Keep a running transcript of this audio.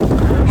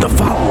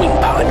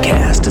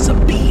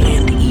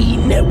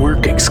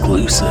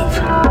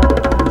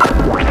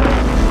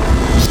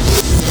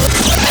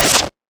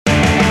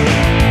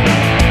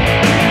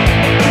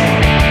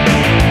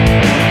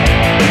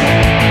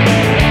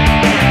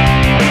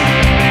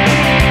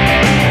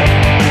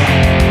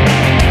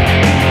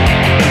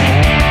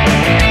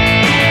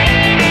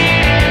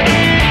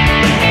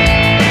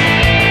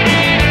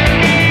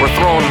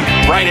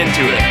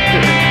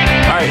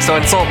so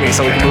insult me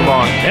so we can move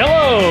on.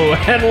 Hello,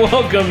 and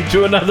welcome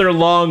to another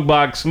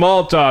Longbox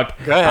Small Talk.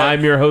 Go ahead.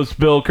 I'm your host,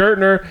 Bill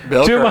Kurtner.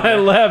 My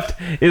left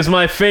is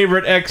my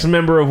favorite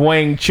ex-member of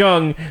Wang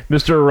Chung,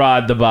 Mr.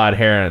 Rod the Bod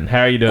Heron.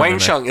 How are you doing Wang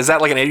tonight? Chung, is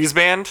that like an 80s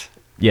band?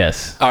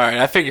 Yes. All right,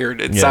 I figured.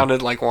 It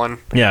sounded like one.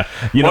 Yeah.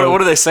 What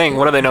do they sing?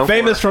 What are they known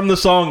famous for? from the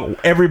song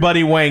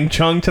Everybody Wang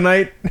Chung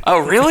Tonight. Oh,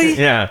 really?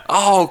 Yeah.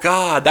 Oh,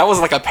 God. That was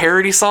like a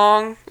parody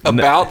song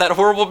about that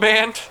horrible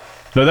band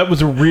No, that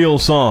was a real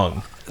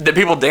song. that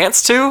people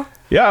danced to?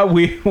 Yeah,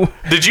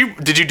 Did you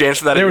dance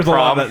to that there at was your a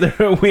prom? lot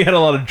of, we had a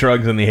lot of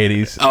drugs in the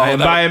 80s. Oh,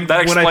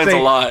 that explains a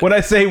lot. When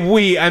I say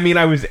we, I mean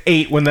I was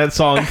 8 when that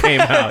song came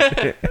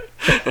out.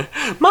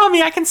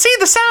 Mommy, I can see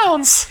the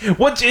sounds.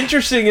 What's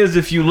interesting is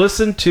if you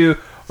listen to,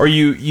 or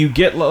you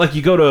get, like,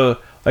 you go to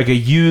like a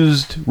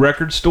used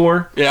record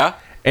store, Yeah.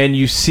 and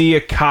you see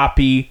a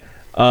copy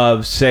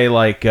of, say,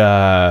 like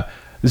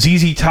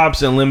ZZ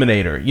Top's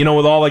Eliminator,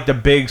 with all like the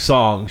big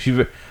songs.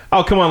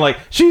 Oh, come on, like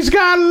She's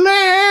Got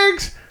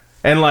Legs,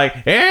 and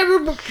like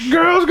Every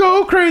Girls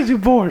Go Crazy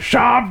for a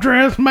Sharp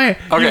Dressed Man.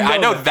 Okay, I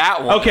know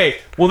that one. Okay,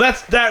 well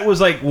that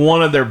was like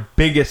one of their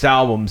biggest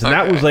albums, and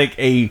that Okay. was like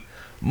a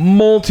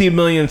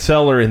multi-million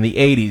seller in the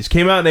 80s.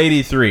 Came out in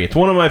 83. It's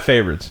one of my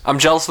favorites. I'm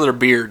jealous of their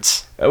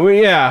beards.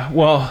 Yeah,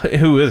 well,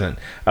 who isn't?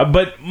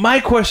 But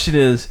my question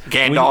is,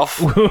 Gandalf.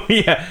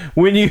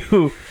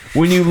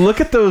 When you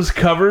look at those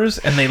covers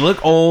and they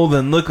look old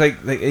and look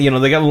like they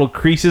got little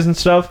creases and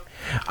stuff,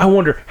 I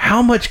wonder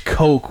how much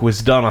coke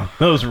was done on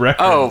those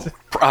records.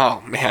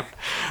 Oh man,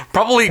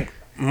 probably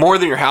more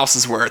than your house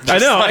is worth. I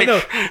Just know. like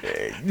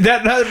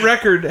That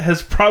record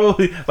has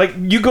probably, like,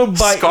 you go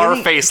buy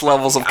Scarface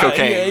levels of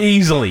cocaine.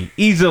 Easily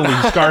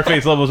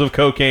Scarface levels of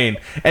cocaine.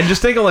 And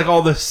just think of like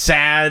all the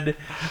sad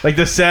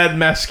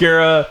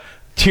mascara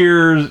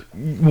tears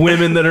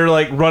women that are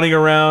like running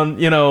around,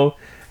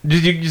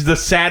 just the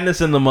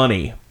sadness and the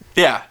money.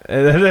 Yeah.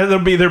 They'll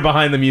be there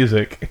behind the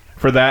music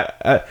for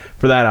that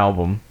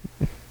album.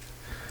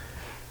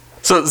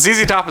 So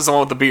ZZ Top is the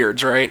one with the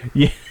beards, right?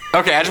 Yeah.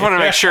 Okay, I just wanted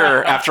to make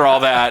sure after all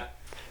that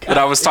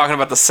I was talking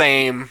about the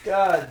same.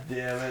 God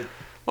damn it.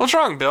 What's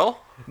wrong, Bill?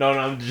 No,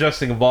 I'm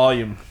adjusting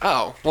volume.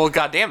 Oh, well,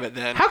 God damn it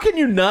then. How can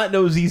you not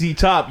know ZZ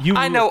Top?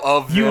 I know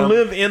of them. You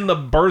live in the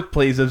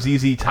birthplace of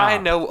ZZ Top. I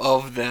know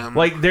of them.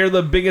 Like, they're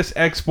the biggest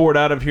export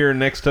out of here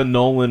next to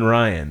Nolan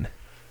Ryan.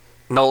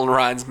 Nolan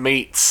Ryan's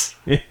meats.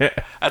 Yeah.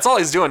 That's all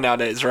he's doing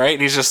nowadays, right?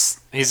 He's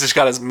just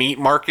got his meat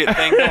market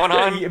thing going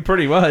on. Yeah,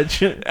 pretty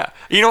much. Yeah.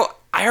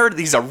 I heard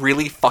he's a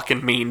really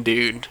fucking mean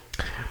dude.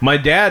 My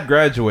dad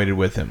graduated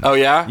with him. Oh,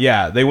 yeah?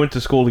 Yeah, they went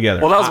to school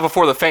together. Well, that was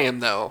before the fame,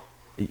 though.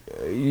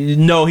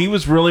 No, he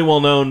was really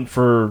well known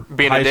for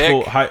Being a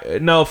dick?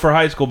 for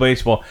high school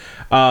baseball.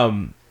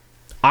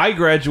 I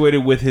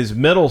graduated with his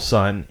middle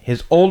son.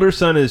 His older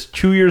son is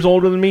 2 years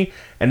older than me,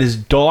 and his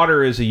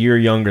daughter is a year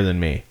younger than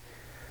me.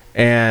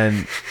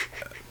 And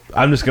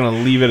I'm just going to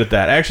leave it at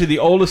that. Actually, the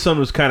oldest son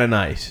was kind of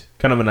nice.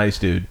 Kind of a nice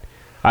dude.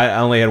 I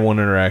only had one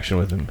interaction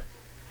with him.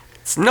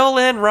 It's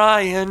Nolan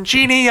Ryan,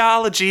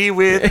 genealogy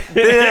with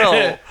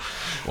Bill.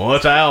 Well,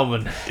 it's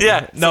Alvin.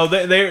 Yeah. No,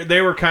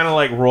 they were kind of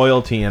like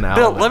royalty in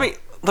Alvin. Bill,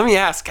 let me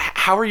ask,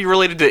 how are you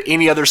related to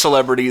any other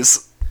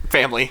celebrities'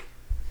 family?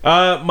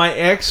 My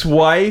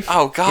ex-wife.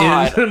 Oh,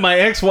 God. My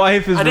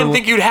ex-wife is. I didn't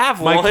think you'd have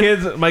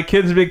one. My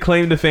kid's big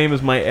claim to fame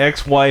is my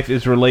ex-wife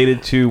is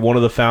related to one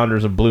of the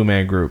founders of Blue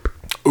Man Group.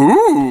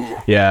 Ooh.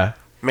 Yeah.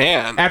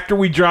 Man. After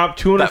we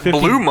dropped $250. That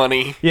blue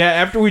money. Yeah,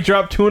 after we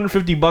dropped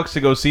 $250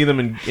 to go see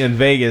them in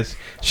Vegas,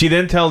 she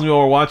then tells me while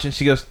we're watching,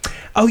 she goes,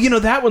 "Oh,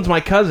 that one's my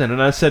cousin."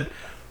 And I said,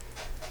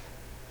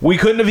 "We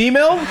couldn't have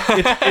emailed?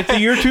 It's the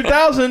year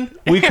 2000.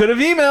 We could have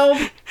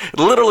emailed." It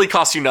literally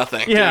costs you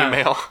nothing to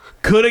email.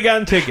 Could have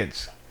gotten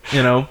tickets.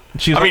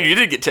 She's you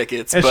did get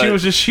tickets. And but...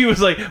 she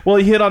was like, "Well,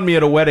 he hit on me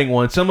at a wedding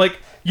once." I'm like,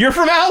 "You're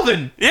from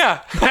Alvin." Yeah.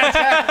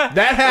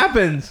 That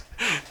happens.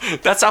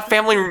 That's how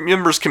family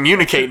members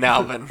communicate in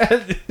Alvin.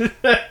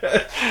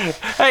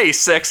 Hey,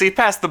 sexy,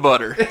 pass the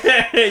butter.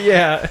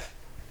 Yeah.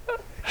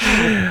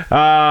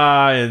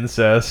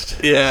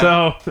 Incest.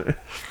 Yeah.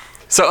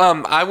 So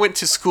I went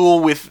to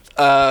school with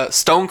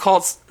Stone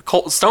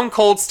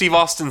Cold Steve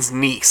Austin's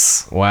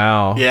niece.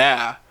 Wow.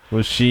 Yeah.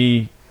 Was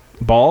she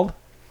bald?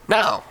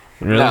 No.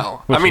 Really?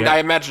 No. I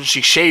imagine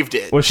she shaved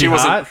it. Was she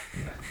hot?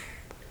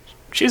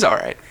 She's all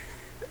right.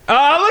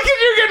 Oh, look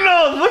at you getting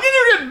old. Look at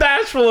you getting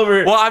bashful over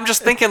here. Well, I'm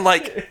just thinking,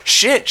 like,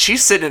 shit,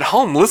 she's sitting at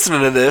home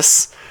listening to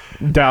this.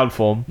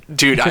 Doubtful.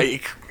 Dude,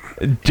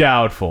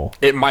 Doubtful.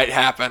 it might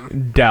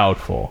happen.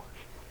 Doubtful.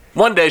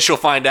 One day she'll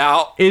find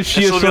out. Is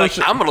she she'll be like,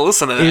 I'm going to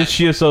listen to that. Is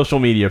she a social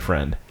media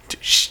friend?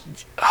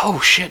 Oh,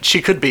 shit,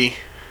 she could be.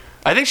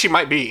 I think she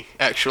might be,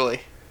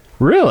 actually.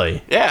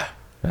 Really? Yeah.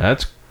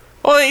 That's...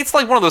 Well, it's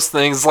like one of those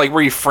things, like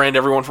where you friend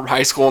everyone from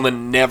high school and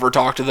then never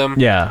talk to them.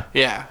 Yeah.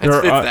 Yeah, it's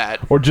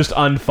that. Or just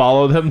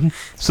unfollow them.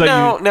 So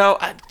No.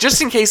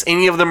 Just in case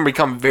any of them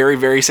become very,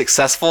 very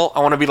successful,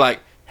 I want to be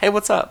like, hey,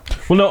 what's up?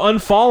 Well, no,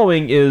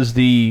 unfollowing is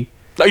the...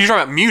 Oh, you're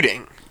talking about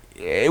muting.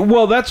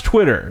 Well, that's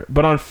Twitter.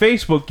 But on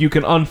Facebook, you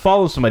can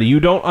unfollow somebody. You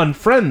don't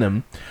unfriend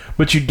them,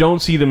 but you don't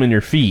see them in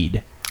your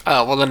feed.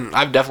 Oh, well then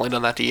I've definitely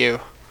done that to you.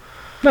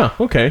 No,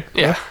 okay.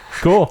 Yeah.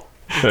 Cool.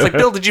 It's like,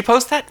 Bill, did you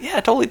post that? Yeah,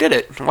 I totally did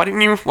it. Why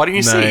didn't you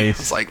see?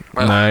 It's like,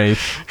 well.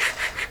 Nice.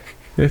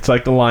 It's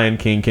like the Lion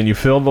King. Can you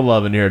feel the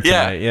love in here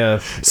tonight? Yeah.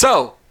 Yes.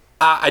 So,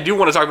 I do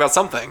want to talk about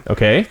something.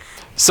 Okay.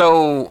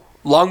 So,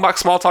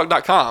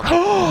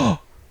 longboxsmalltalk.com.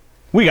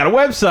 We got a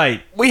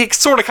website. We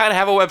sort of kind of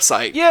have a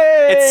website.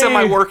 Yay! It's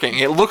semi-working.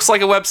 It looks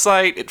like a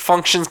website. It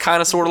functions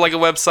kind of sort of like a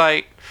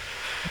website.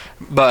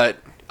 But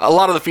a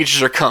lot of the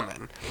features are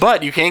coming.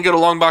 But you can go to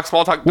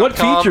longboxsmalltalk.com. What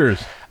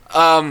features?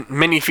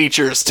 Many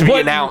features to be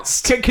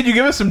announced. Can you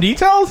give us some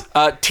details?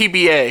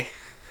 TBA.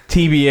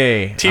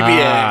 TBA.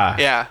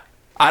 Yeah.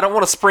 I don't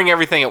want to spring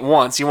everything at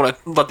once. You want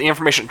to let the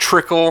information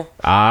trickle.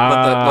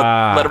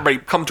 Let everybody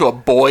come to a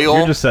boil.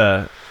 You're just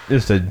a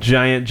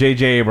giant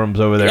J.J. Abrams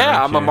over there.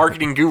 Yeah, I'm a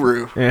marketing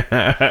guru.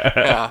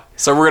 Yeah.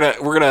 So we're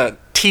gonna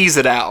tease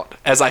it out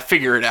as I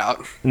figure it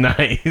out.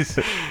 Nice.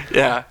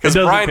 Yeah, because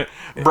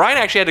Brian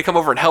actually had to come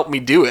over and help me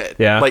do it.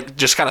 Yeah. Like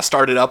just kind of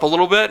start it up a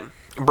little bit.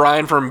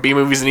 Brian from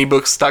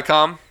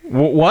bmoviesandebooks.com.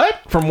 What?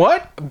 From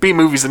what?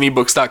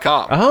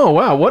 bmoviesandebooks.com. Oh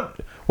wow.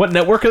 What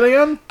network are they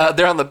on?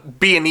 They're on the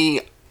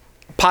B&E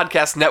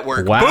podcast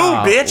network. Wow.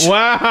 Boom, bitch.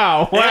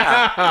 Wow.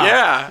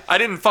 Yeah. I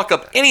didn't fuck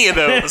up any of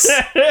those.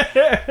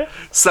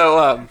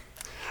 So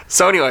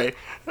anyway,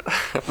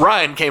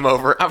 Ryan came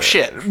over. Oh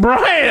shit.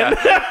 Brian.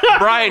 Yeah.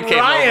 Brian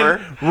came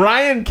over.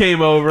 Ryan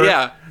came over.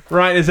 Yeah.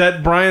 Ryan, is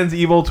that Brian's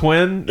evil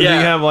twin? Does he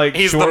have like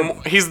he's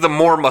the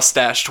more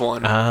mustached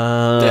one.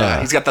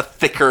 Yeah, he's got the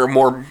thicker,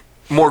 more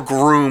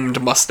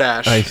groomed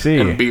mustache. I see.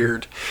 And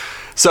beard.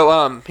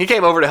 So he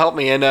came over to help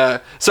me, and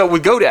so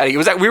with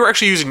GoDaddy, we were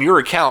actually using your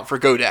account for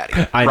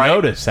GoDaddy. I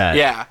noticed that.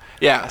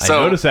 Yeah. So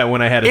I noticed that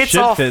when I had a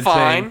shit fit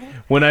saying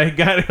when I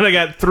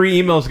got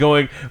 3 emails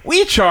going,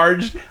 we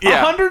charged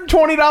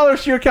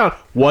 $120 to your account.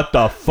 What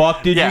the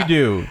fuck did you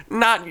do?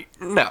 No.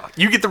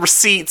 You get the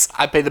receipts,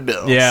 I pay the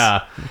bills.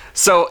 Yeah.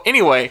 So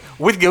anyway,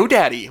 with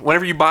GoDaddy,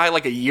 whenever you buy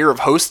like a year of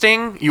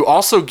hosting, you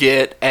also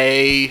get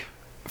a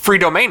free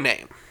domain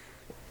name.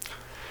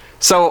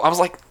 So I was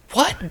like,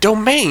 what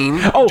domain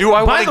do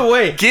I want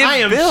to give I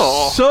am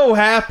Bill? So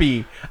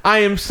happy. I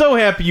am so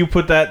happy you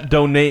put that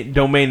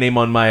domain name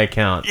on my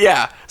account.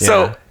 Yeah.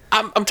 So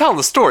I'm telling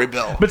the story,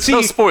 Bill. But see,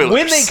 no spoilers.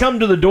 When they come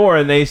to the door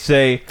and they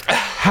say,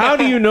 "How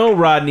do you know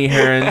Rodney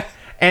Herron?"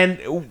 and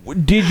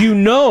did you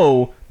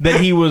know that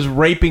he was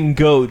raping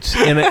goats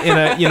in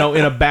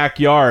a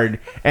backyard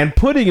and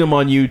putting them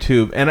on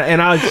YouTube? And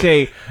I would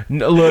say,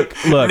 look.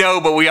 No,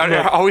 but we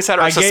always had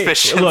our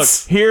suspicions. Look,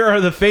 here are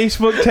the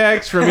Facebook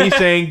texts from me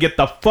saying, "Get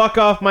the fuck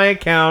off my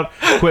account!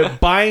 Quit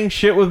buying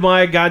shit with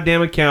my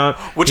goddamn account."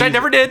 Which I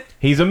never did.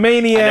 He's a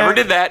maniac. I never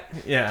did that.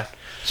 Yeah.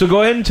 So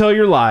go ahead and tell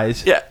your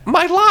lies. Yeah,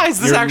 my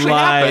lies. This actually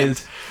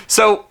happened.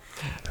 So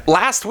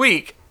last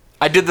week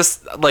I did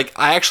this. Like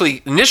I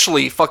actually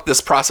initially fucked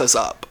this process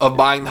up of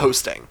buying the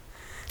hosting.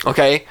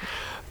 Okay,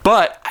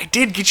 but I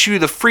did get you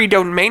the free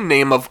domain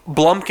name of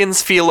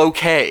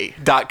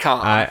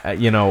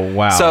blumpkinsfeelok.com.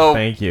 Wow. So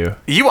thank you.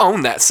 You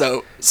own that.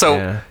 So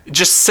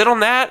just sit on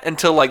that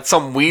until like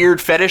some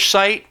weird fetish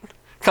site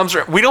comes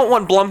around. We don't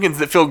want Blumpkins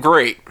that feel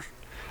great.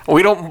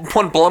 We don't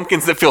want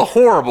Blumpkins that feel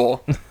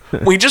horrible.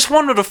 We just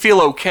want them to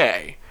feel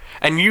okay.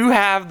 And you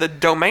have the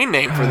domain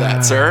name for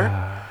that, sir.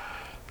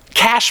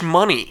 Cash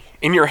money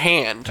in your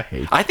hand.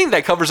 I think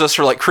that covers us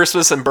for like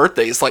Christmas and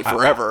birthdays, like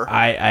forever.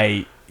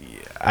 I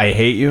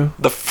hate you.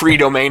 The free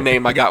domain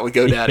name I got with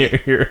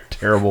GoDaddy. You're a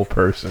terrible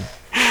person.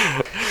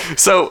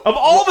 So of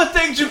all the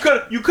things you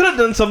could have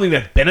done something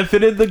that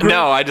benefited the group.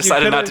 No, I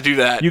decided not to do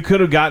that. You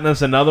could have gotten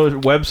us another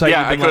website.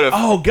 Yeah, I could have.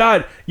 Oh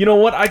God, you know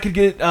what? I could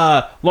get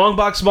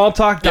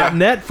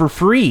longboxsmalltalk.net for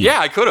free. Yeah,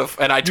 I could have,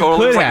 and I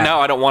totally was like,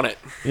 no, I don't want it.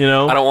 I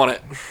don't want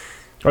it.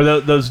 Or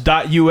those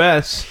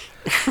 .us.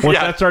 Once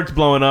that starts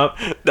blowing up.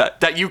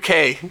 .uk.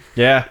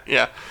 Yeah.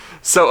 Yeah.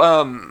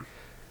 So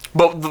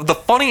but the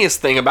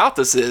funniest thing about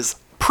this is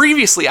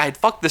previously I had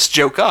fucked this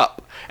joke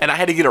up and I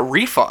had to get a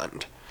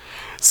refund.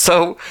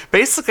 So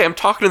basically I'm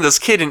talking to this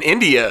kid in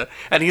India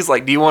and he's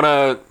like, do you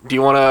want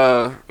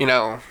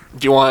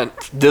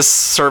this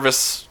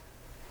service?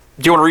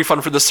 Do you want a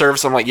refund for this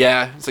service? I'm like,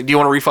 yeah. He's like, do you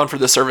want a refund for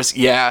this service?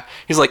 Yeah.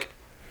 He's like,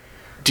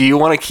 do you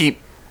want to keep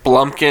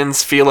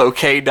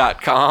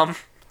blumpkinsfeelok.com?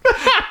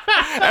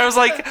 And I was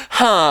like,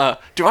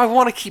 do I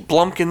want to keep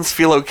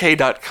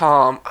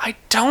blumpkinsfeelok.com? I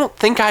don't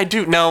think I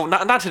do. No,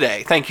 not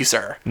today. Thank you,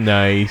 sir.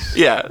 Nice.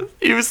 Yeah.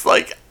 He was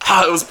like,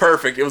 it was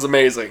perfect. It was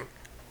amazing.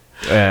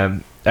 I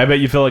bet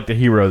you felt like the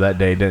hero that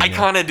day, didn't you? I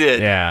kind of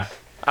did. Yeah.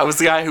 I was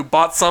the guy who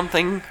bought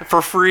something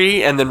for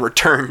free and then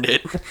returned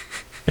it.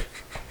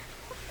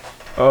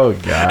 Oh,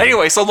 God.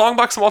 Anyway, so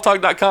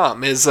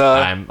longboxsmalltalk.com is...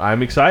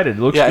 I'm excited.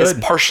 It looks good. Yeah, it's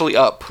partially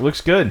up.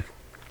 Looks good.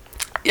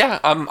 Yeah,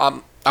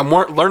 I'm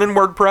learning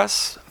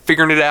WordPress,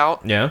 figuring it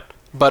out. Yeah.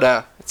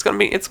 But it's gonna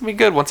be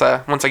good once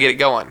I get it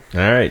going. All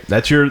right,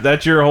 that's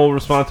your whole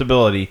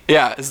responsibility.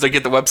 Yeah, is to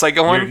get the website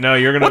going.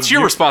 You're gonna. What's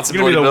your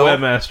responsibility, You're gonna be the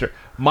Bill? webmaster.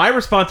 My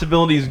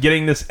responsibility is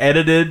getting this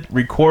edited,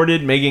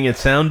 recorded, making it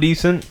sound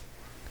decent.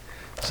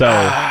 So,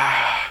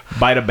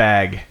 bite a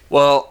bag.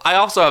 Well, I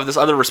also have this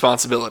other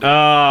responsibility.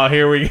 Oh,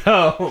 here we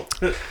go.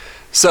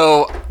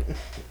 So,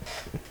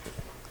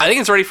 I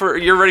think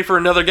you're ready for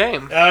another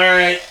game. All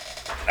right.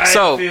 I had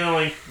a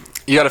feeling.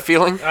 You got a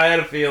feeling? I had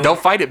a feeling. Don't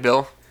fight it,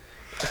 Bill.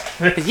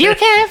 You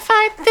can't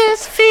fight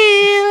this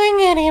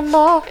feeling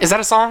anymore. Is that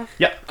a song?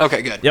 Yep.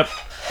 Okay, good. Yep.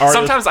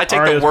 Sometimes I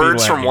take the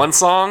words from one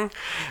song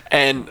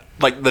and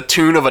like the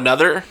tune of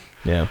another.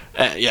 Yeah.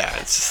 Yeah,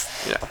 it's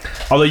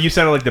just, Although you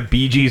sounded like the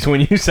Bee Gees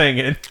when you sang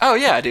it. Oh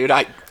yeah, dude.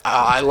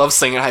 I love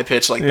singing high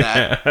pitch like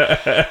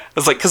that.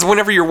 It's like because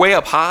whenever you're way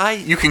up high,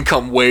 you can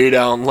come way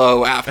down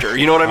low after.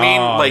 You know what I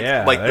mean? Oh, like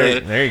yeah.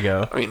 there you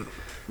go. I mean,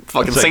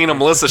 fucking singing to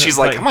Melissa. She's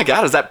like, oh my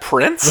god, is that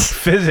Prince?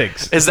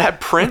 Physics. Is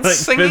that Prince like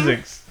singing?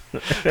 Physics.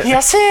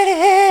 Yes, it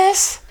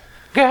is,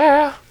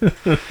 girl.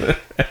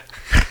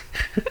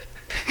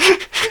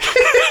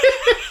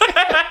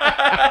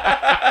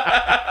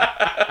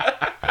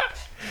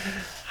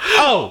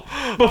 Oh,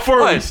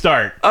 before we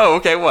start. Oh,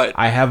 okay, what?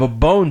 I have a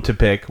bone to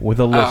pick with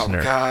a listener.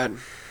 Oh, God.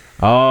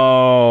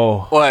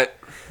 Oh. What?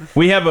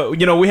 We have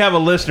a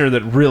listener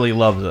that really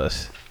loves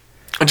us.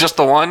 Just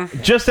the one?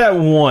 Just that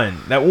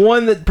one. That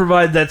one that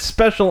provides that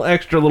special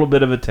extra little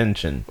bit of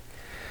attention.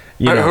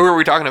 Who are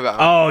we talking about?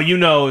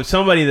 Oh,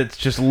 somebody that's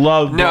just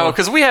loved. No,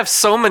 because we have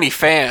so many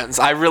fans.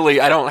 I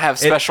don't have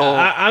special...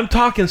 I'm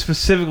talking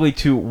specifically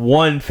to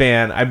one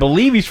fan. I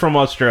believe he's from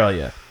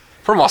Australia.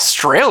 From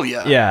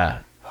Australia? Yeah.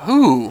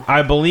 Who?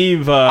 I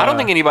believe... I don't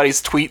think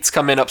anybody's tweets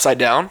come in upside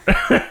down.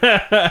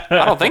 I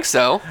don't think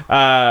so.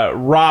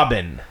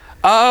 Robin.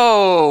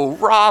 Oh,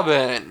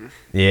 Robin.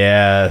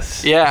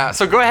 Yes. Yeah,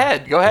 so go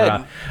ahead.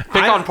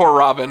 Pick on poor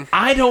Robin.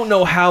 I don't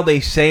know how they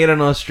say it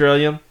in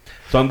Australia,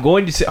 so I'm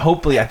going to say...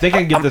 Hopefully, I think I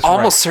can get this right. I'm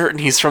almost certain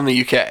he's from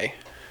the UK.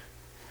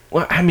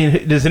 Well, I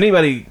mean, does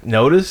anybody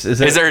notice? Is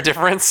there a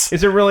difference?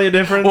 Is there really a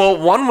difference? Well,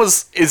 one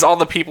is all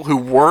the people who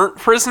weren't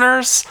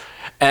prisoners,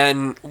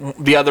 and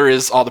the other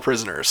is all the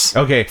prisoners.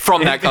 Okay.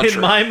 From that country.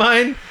 In my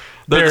mind,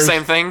 they're the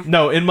same thing?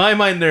 No, in my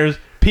mind, there's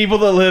people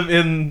that live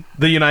in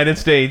the United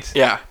States.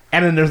 Yeah.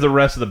 And then there's the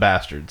rest of the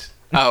bastards.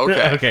 Oh,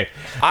 okay. Okay.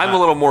 I'm a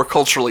little more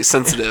culturally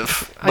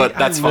sensitive, but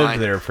that's fine. I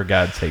lived there, for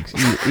God's sakes.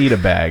 Eat a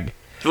bag.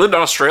 You lived in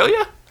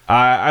Australia?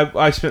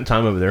 I spent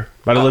time over there,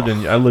 but I lived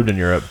in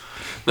Europe.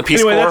 The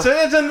Peace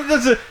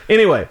Corps?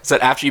 Anyway. Is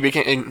that after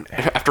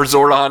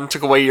Zordon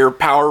took away your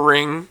power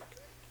ring?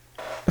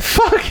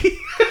 Fuck you.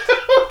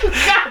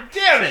 God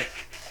damn it.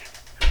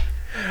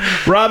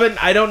 Robin,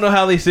 I don't know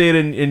how they say it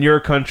in your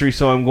country,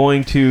 so I'm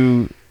going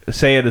to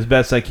say it as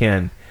best I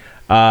can.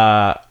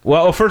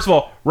 Well, first of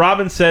all,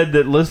 Robin said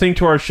that listening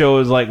to our show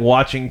is like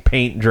watching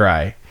paint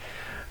dry.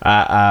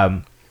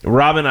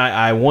 Robin,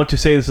 I want to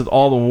say this with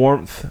all the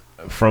warmth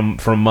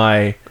from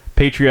my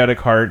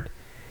patriotic heart.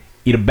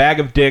 Eat a bag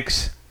of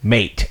dicks,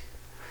 mate.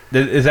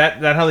 Is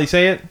that how they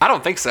say it? I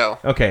don't think so.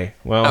 Okay,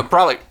 well...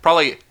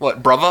 probably,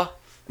 what, brother?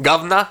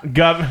 Governor?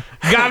 Governor?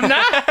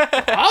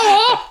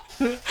 Oh!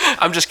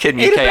 I'm just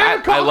kidding, UK.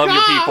 I love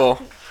your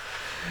people.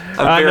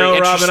 I know,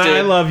 Robin,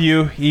 I love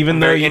you. Even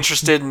though very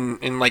interested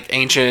in like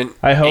ancient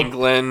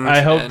England.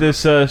 I hope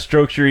this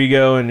strokes your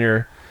ego and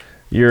your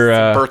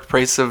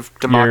birthplace of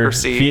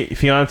democracy. Your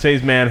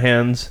fiance's man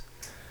hands.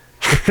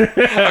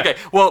 Okay,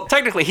 well,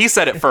 technically, he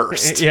said it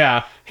first.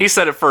 Yeah, he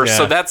said it first.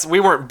 Yeah. So we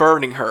weren't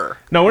burning her.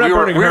 No, we're not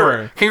burning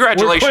her.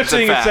 Congratulations. We're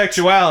questioning her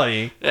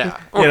sexuality. Yeah.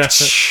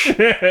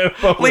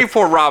 Leave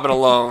poor Robin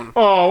alone.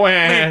 Oh,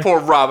 leave poor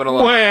Robin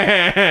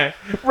alone.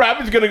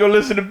 Robin's gonna go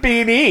listen to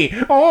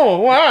B&E. Oh,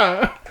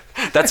 wow.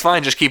 That's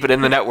fine. Just keep it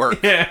in the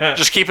network. Yeah.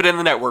 Just keep it in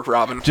the network,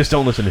 Robin. Just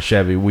don't listen to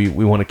Chevy. We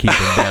want to keep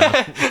him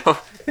down.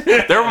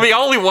 There will be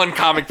only one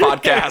comic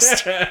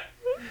podcast.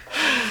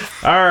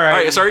 All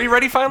right. So are you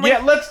ready finally? Yeah,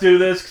 let's do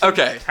this.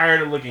 Okay. I'm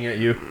tired of looking at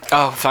you.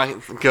 Oh,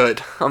 fine.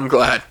 Good. I'm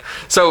glad.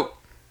 So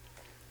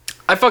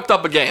I fucked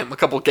up a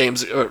couple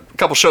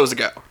shows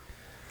ago.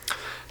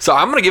 So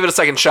I'm gonna give it a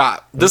second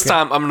shot. This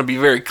time I'm gonna be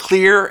very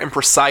clear and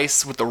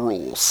precise with the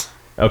rules.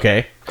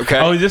 Okay. Okay.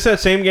 Oh, is this that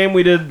same game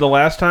we did the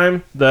last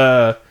time?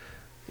 I'm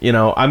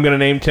gonna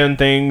name 10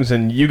 things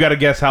and you gotta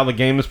guess how the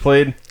game is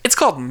played? It's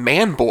called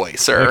Man Boy,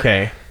 sir.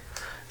 Okay.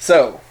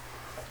 So,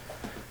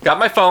 got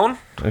my phone.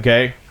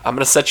 Okay. I'm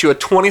going to set you a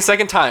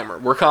 20-second timer.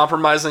 We're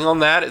compromising on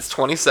that. It's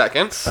 20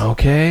 seconds.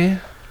 Okay.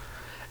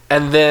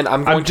 And then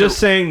I'm just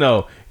saying,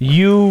 though,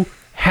 you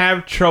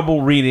have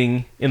trouble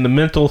reading in the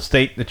mental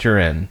state that you're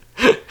in.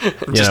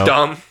 Just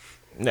dumb?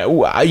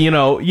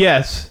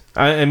 Yes.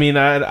 I mean,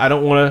 I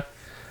don't want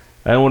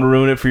to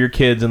ruin it for your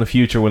kids in the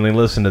future when they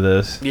listen to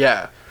this.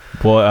 Yeah.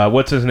 Well,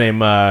 what's his name?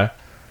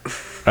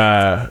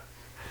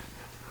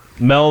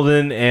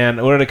 Melvin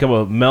and what did I come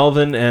up with?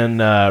 Melvin and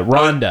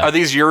Rhonda. Are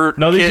these your?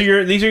 No, these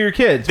are your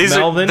kids. These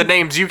Melvin, are the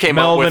names you came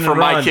Melvin up with for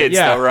my Rhonda. kids,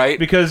 yeah, though, right?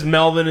 Because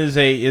Melvin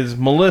is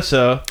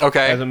Melissa,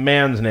 Okay. as a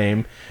man's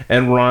name,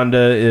 and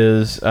Rhonda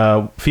is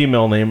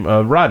female name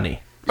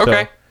Rodney. So,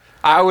 Okay.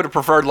 I would have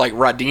preferred like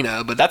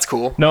Rodina, but that's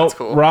cool. No, That's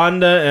cool.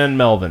 Rhonda and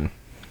Melvin.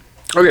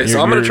 Okay, so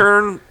I'm gonna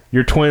turn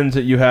your twins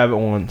that you have at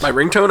once. my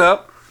ringtone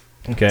up.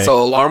 Okay.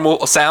 So alarm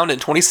will sound in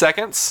 20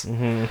 seconds.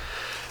 Mm-hmm.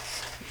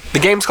 The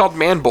game's called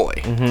Man Boy.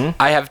 Mm-hmm.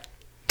 I have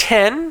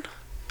 10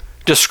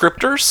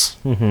 descriptors.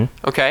 Mm-hmm.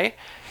 Okay,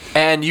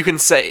 and you can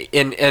say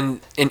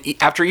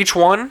after each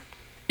one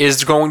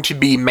is going to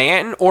be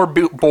man or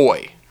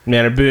boy.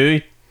 Man or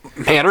boy.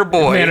 Man or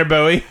boy. Man or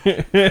boy.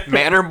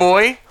 Man or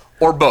boy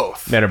or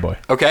both. Man or boy.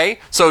 Okay,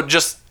 so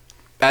just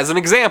as an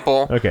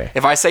example. Okay.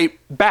 If I say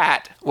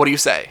bat, what do you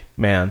say?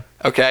 Man.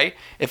 Okay.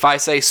 If I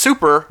say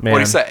super, Man. what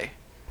do you say?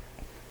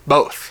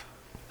 Both.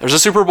 There's a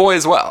super boy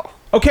as well.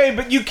 Okay,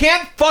 but you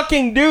can't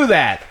fucking do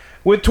that.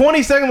 With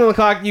 20 seconds on the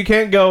clock, you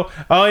can't go,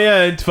 oh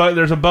yeah,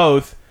 there's a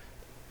both.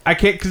 I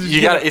can't, because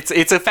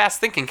it's a fast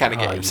thinking kind of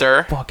game,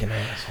 sir. Fucking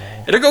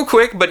asshole. It'll go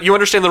quick, but you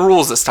understand the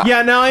rules this time.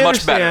 Yeah, now I Much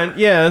understand.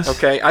 better. Yes.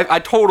 Okay, I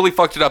totally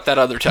fucked it up that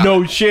other time.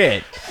 No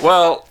shit.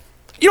 Well,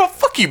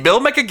 fuck you, Bill.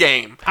 Make a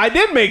game. I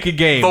did make a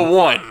game. The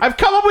one. I've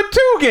come up with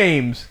 2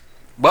 games.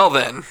 Well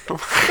then.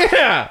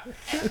 Yeah.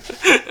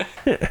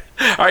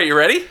 All right, you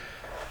ready?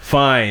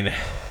 Fine.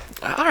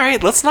 All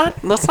right, let's not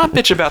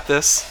bitch about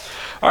this.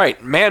 All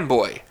right, Man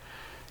Boy.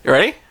 You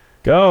ready?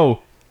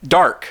 Go.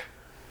 Dark.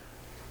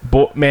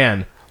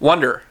 Man.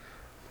 Wonder.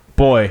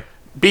 Boy.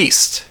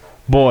 Beast.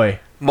 Boy.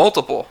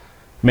 Multiple.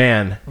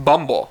 Man.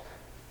 Bumble.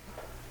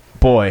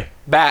 Boy.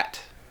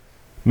 Bat.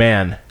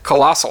 Man.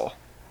 Colossal.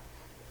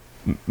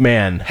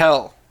 Man.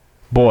 Hell.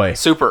 Boy.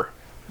 Super.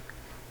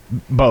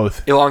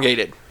 Both.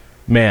 Elongated.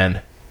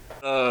 Man.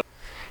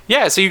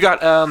 Yeah, so you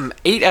got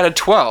 8 out of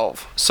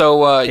 12.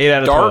 So 8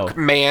 out of Dark 12.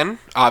 Man,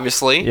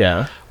 obviously.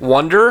 Yeah.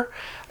 Wonder.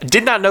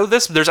 Did not know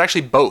this, but there's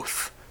actually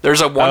both.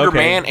 There's a Wonder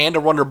Man and a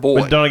Wonder Boy.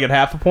 But don't I get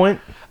half a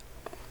point?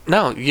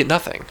 No, you get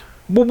nothing.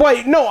 Well,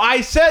 wait. No, I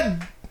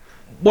said...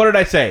 What did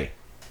I say?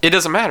 It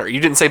doesn't matter.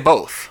 You didn't say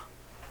both.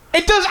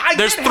 It does...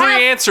 There's 3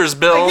 answers,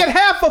 Bill. I get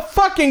half a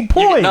fucking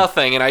point. You get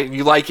nothing, and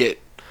you like it.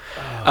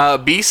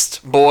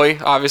 Beast, Boy,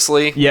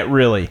 obviously. Yeah,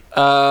 really.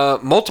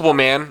 Multiple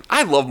Man.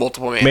 I love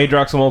Multiple Man.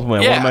 Madrox and Multiple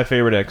Man. Yeah. One of my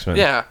favorite X-Men.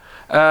 Yeah.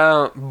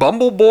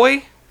 Bumble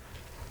Boy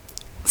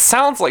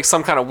sounds like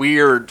some kind of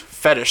weird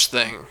fetish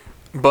thing,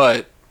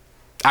 but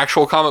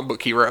actual comic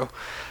book hero.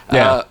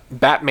 Yeah.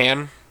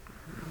 Batman.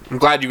 I'm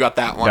glad you got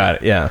that one. Got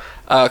it, yeah.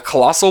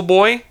 Colossal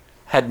Boy.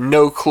 Had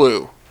no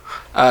clue.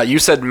 You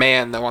said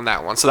man, though, on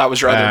that one, so that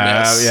was your other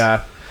miss.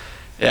 Yeah.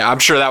 Yeah, I'm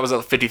sure that was a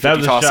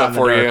 50-50 toss-up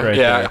for you. Right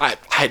yeah, there. I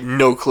had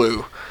no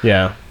clue.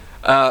 Yeah.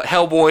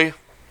 Hellboy.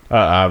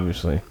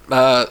 Obviously.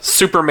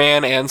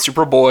 Superman and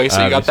Superboy,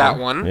 so you got that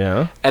one.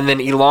 Yeah. And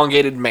then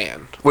Elongated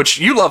Man, which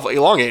you love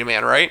Elongated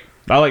Man, right?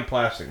 I like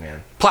Plastic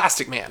Man.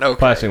 Plastic Man, okay.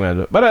 Plastic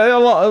Man. But,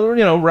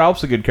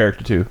 Ralph's a good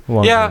character, too.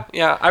 Yeah.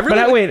 I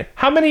really wait,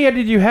 how many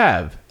did you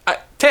have?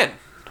 10.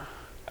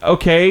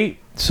 Okay,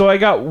 so I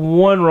got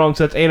 1 wrong,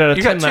 so that's 8 out of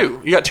 10. You got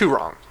 2. You got 2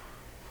 wrong.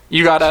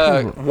 You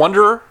got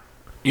Wonder.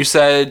 You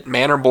said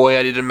man or boy.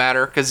 It didn't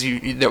matter because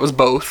that was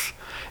both.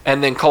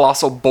 And then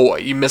Colossal Boy.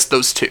 You missed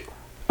those 2.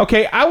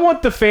 Okay, I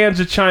want the fans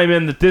to chime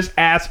in that this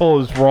asshole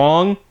is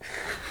wrong.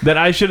 That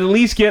I should at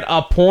least get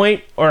a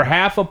point or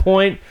half a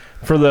point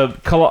for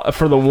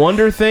the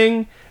Wonder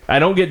thing. I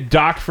don't get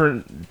docked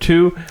for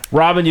 2.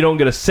 Robin, you don't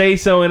get a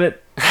say-so in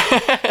it.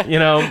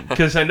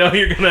 Because I know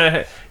you're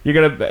gonna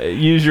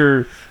use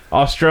your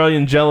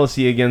Australian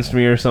jealousy against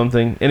me or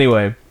something.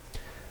 Anyway,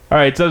 all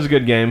right, so that was a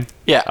good game.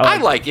 Yeah, I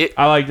like it.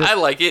 I like it. I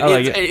like it. I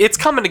like it. It's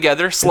coming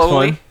together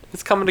slowly. fun.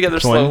 It's coming together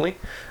It's fun.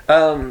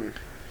 slowly.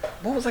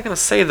 What was I gonna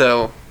say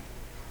though?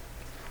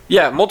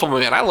 Yeah, Multiple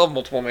Man. I love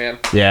Multiple Man.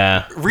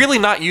 Yeah. Really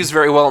not used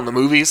very well in the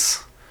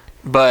movies,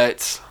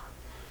 but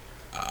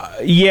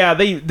Yeah,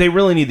 they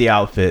really need the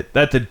outfit.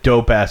 That's a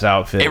dope ass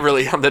outfit. it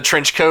really the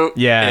trench coat.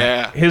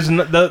 Yeah.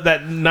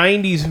 That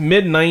 90s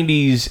mid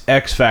 90s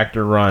X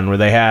Factor run where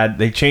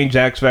they changed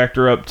X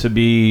Factor up to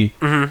be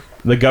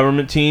the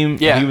government team.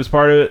 Yeah. He was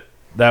part of it.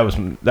 That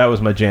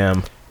was my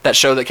jam. That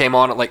show that came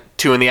on at like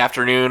 2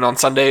 PM on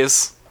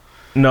Sundays.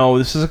 No,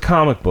 this is a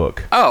comic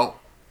book. Oh,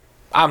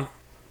 I'm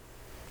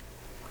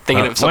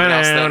thinking of something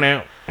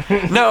else.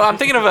 No, I'm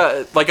thinking of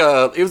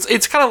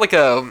it's kind of like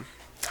a,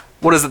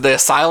 what is it? The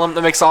asylum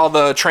that makes all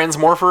the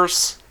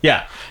transmorphers.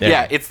 Yeah.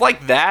 Yeah, it's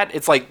like that.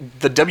 It's like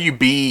the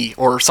WB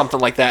or something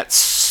like that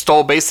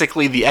stole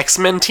basically the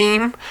X-Men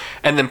team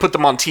and then put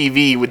them on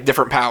TV with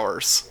different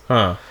powers.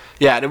 Huh.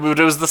 Yeah, and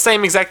it was the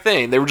same exact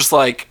thing. They were just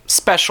like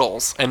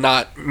specials and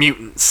not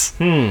mutants.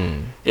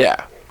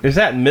 Yeah. Is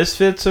that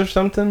Misfits or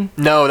something?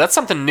 No, that's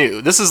something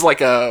new. This is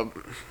like a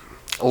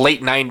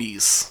late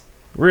 90s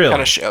Really?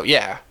 kind of show.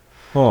 Yeah.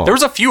 Huh. There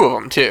was a few of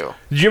them too.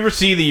 Did you ever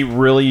see the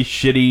really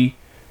shitty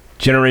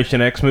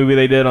Generation X movie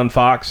they did on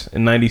Fox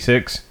in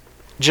 96?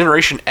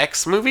 Generation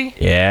X movie?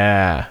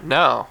 Yeah.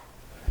 No.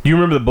 Do you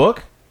remember the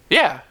book?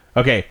 Yeah.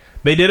 Okay,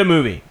 they did a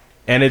movie,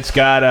 and it's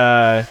got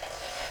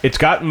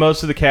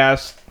most of the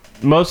cast.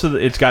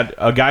 It's got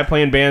a guy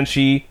playing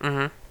Banshee,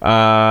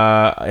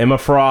 Emma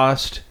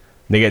Frost.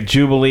 They got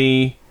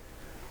Jubilee,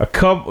 they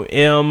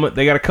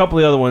got a couple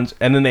of other ones,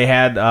 and then they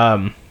had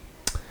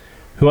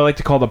who I like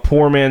to call the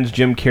poor man's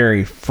Jim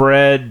Carrey,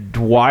 Fred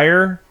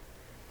Dwyer.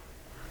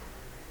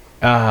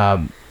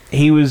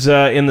 He was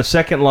in the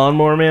second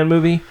Lawnmower Man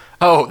movie.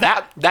 Oh,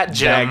 that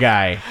Jim. That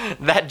guy.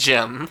 That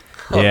Jim.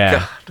 Oh,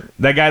 yeah, God.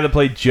 That guy that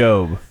played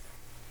Job.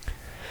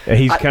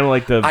 He's kind of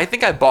like the. I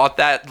think I bought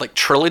that like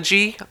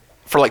trilogy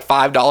for like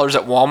 $5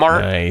 at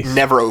Walmart. Nice.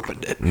 Never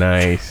opened it.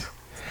 Nice.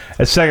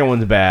 The second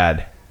one's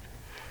bad.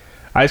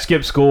 I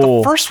skipped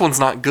school. The first one's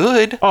not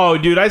good. Oh,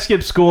 dude, I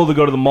skipped school to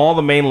go to the Mall of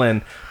the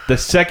Mainland the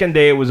second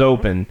day it was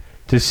open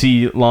to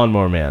see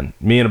Lawnmower Man.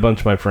 Me and a bunch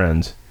of my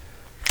friends.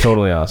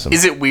 Totally awesome.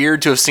 Is it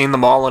weird to have seen the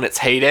mall in its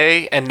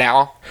heyday and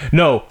now?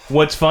 No.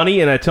 What's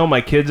funny, and I tell my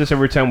kids this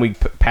every time we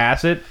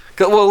pass it.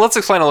 Well, let's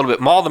explain a little bit.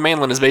 Mall of the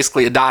Mainland is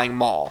basically a dying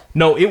mall.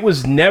 No, it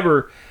was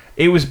never.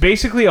 It was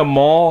basically a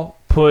mall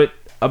put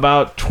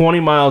about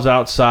 20 miles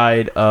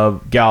outside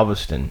of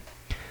Galveston.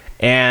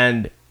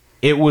 And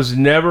it was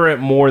never at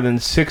more than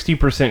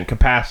 60%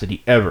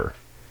 capacity ever.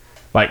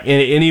 Like,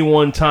 in any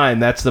one time,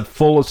 that's the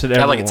fullest it ever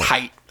was. Like its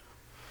height.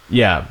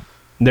 Yeah.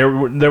 There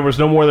was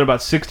no more than about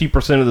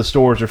 60% of the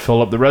stores are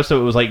filled up. The rest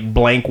of it was like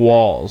blank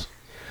walls.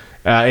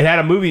 It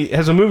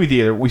has a movie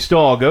theater we still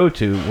all go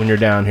to when you're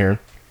down here.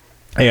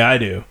 Hey, I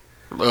do.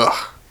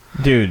 Ugh.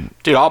 Dude,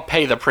 I'll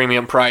pay the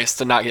premium price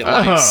to not get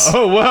lights.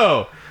 Oh,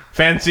 whoa.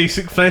 Fancy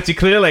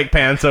Clear Lake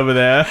pants over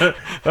there.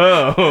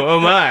 Oh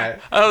my.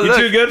 Oh, you're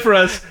too good for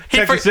us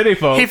Texas City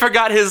folk. He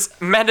forgot his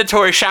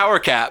mandatory shower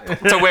cap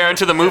to wear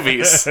into the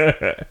movies.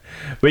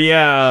 But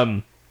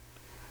yeah,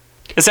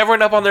 is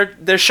everyone up on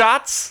their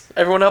shots?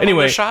 Everyone up on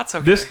their shots?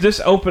 Okay. This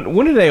opened,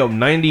 when did they open?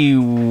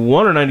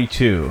 91 or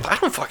 92? I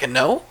don't fucking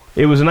know.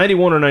 It was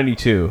 91 or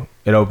 92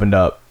 it opened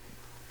up.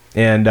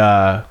 And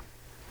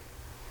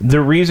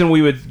the reason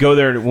we would go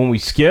there when we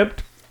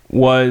skipped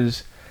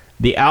was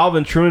the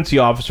Alvin truancy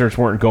officers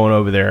weren't going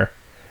over there,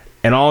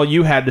 and all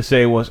you had to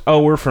say was,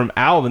 "Oh, we're from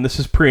Alvin. This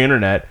is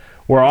pre-internet.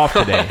 We're off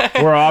today.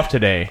 We're off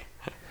today."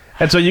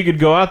 And so you could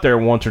go out there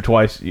once or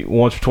twice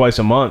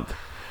a month.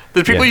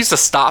 Did people used to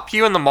stop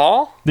you in the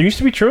mall? There used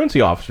to be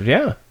truancy officers.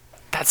 Yeah,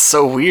 that's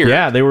so weird.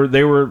 Yeah, they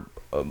were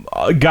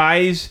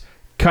guys,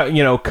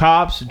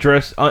 cops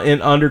dressed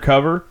in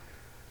undercover,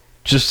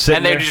 just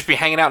sitting. And they'd just be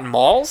hanging out in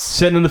malls,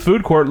 sitting in the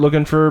food court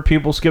looking for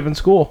people skipping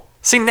school.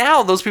 See,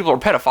 now those people are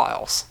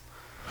pedophiles.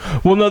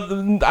 Well,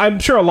 no, I'm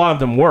sure a lot of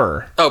them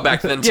were. Oh,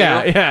 back then, too?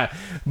 Yeah.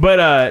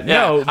 But,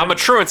 no. I'm a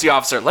truancy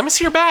officer. Let me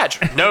see your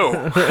badge.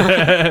 No.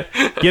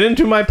 Get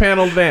into my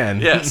paneled van.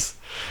 Yes.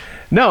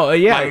 No,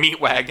 yeah. My meat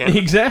wagon.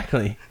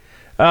 Exactly.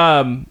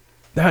 No,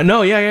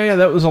 yeah.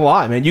 That was a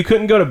lot, man. You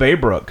couldn't go to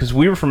Baybrook because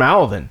we were from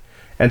Alvin.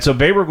 And so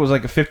Baybrook was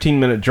like a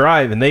 15-minute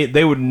drive, and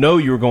they would know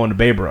you were going to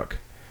Baybrook.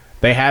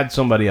 They had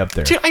somebody up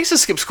there. Dude, I used to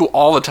skip school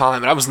all the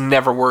time, and I was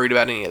never worried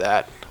about any of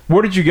that.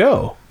 Where did you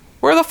go?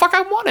 Where the fuck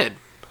I wanted.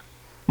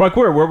 Like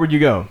where? Where would you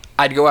go?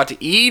 I'd go out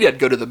to eat. I'd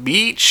go to the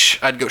beach.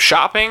 I'd go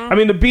shopping. I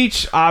mean, the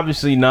beach,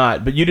 obviously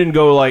not. But you didn't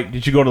go,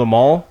 did you go to the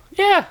mall?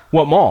 Yeah.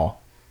 What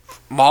mall?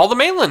 Mall of the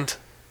Mainland.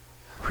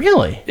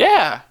 Really?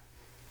 Yeah.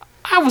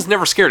 I was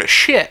never scared of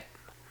shit.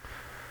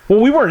 Well,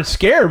 we weren't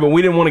scared, but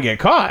we didn't want to get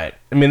caught.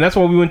 I mean, that's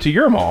why we went to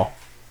your mall.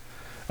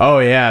 Oh,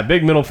 yeah.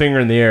 Big middle finger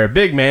in the air.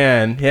 Big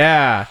man.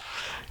 Yeah.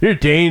 You're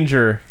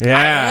danger. Yeah.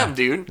 I am,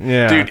 dude.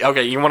 Yeah. Dude,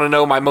 okay, you want to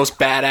know my most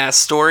badass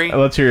story?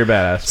 Let's hear your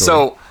badass story.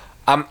 So,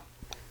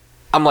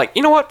 I'm like,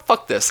 you know what?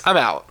 Fuck this. I'm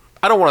out.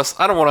 I don't want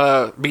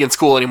to be in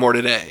school anymore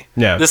today.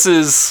 Yeah. This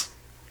is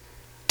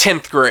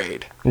 10th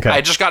grade. Okay.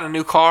 I just got a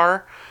new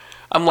car.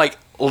 I'm like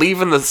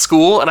leaving the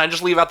school, and I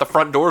just leave out the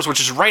front doors,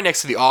 which is right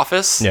next to the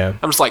office. Yeah.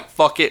 I'm just like,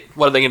 fuck it.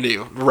 What are they going to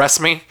do? Arrest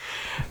me?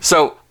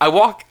 So I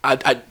walk,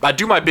 I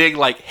do my big,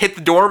 hit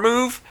the door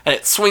move, and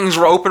it swings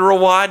open real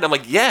wide. And I'm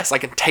like, yes, I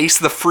can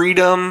taste the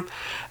freedom.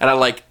 And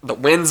the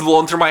wind's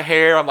blowing through my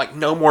hair. I'm like,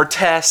 no more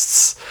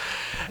tests.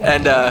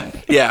 And,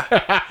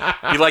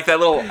 yeah. You like that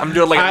little, I'm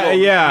doing a little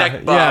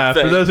neck bob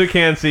thing. For those who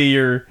can't see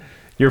your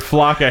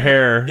flock of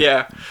hair.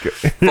 Yeah.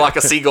 Flock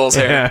of seagulls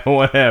hair. Yeah,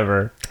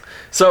 whatever.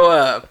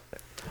 So,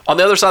 on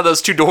the other side of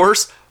those two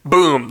doors,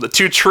 boom, the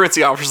two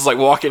truancy officers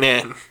walking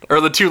in. Or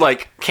the two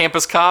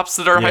campus cops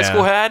that our high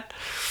school had.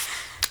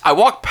 I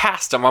walk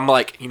past them. I'm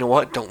like, you know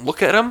what? Don't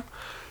look at them.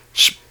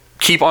 Just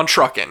keep on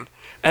trucking.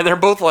 And they're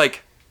both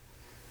like,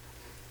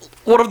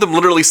 one of them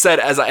literally said,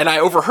 and I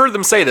overheard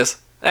them say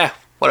this,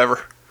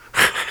 whatever.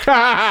 So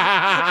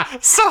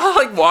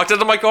I walked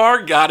into my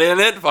car, got in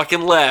it,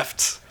 fucking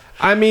left.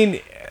 I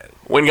mean,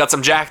 went and got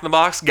some Jack in the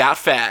Box, got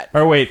fat.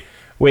 Or wait,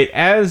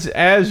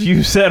 as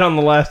you said on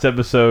the last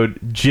episode,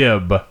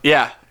 Jib.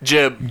 Yeah,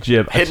 Jib.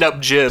 Hitting up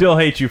Jib. Still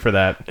hate you for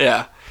that.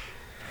 Yeah.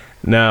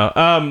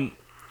 No.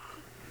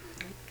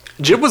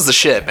 Jib was the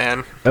shit,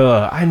 man.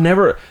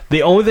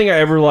 The only thing I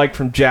ever liked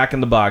from Jack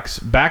in the Box,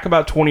 back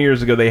about 20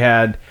 years ago, they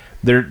had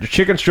their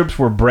chicken strips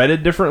were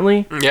breaded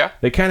differently. Yeah.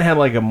 They kind of had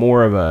like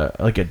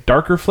a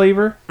darker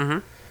flavor. Mm-hmm.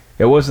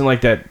 It wasn't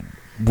like that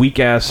weak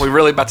ass. We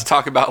really about to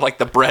talk about like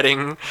the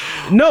breading?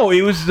 No,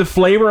 it was the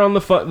flavor on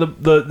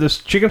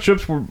the chicken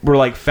strips were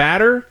like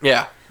fatter.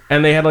 Yeah.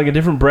 And they had like a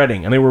different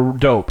breading, and they were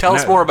dope. Tell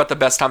us more about the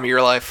best time of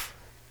your life.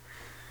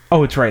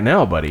 Oh, it's right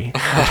now, buddy.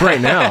 It's right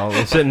now.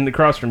 I'm sitting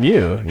across from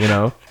you,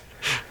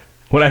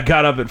 When I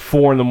got up at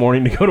 4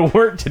 a.m. to go to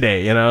work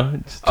today,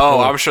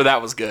 I'm sure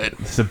that was good.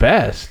 It's the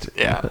best.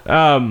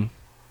 Yeah.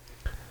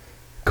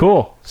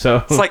 Cool. So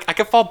it's like I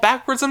could fall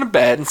backwards into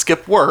bed and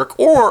skip work,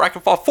 or I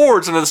could fall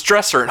forwards into this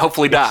dresser and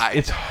hopefully die.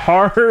 It's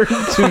hard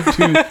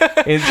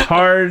it's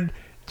hard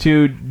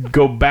to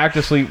go back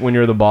to sleep when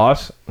you're the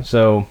boss.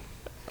 So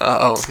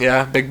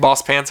yeah, big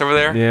boss pants over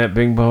there. Yeah,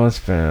 big boss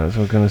pants.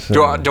 What can I say?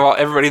 Do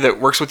everybody that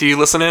works with you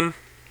listen in?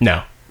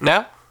 No.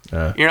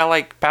 You're not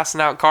like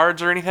passing out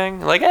cards or anything?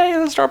 Like, hey,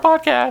 let's start a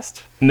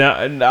podcast.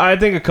 No, I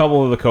think a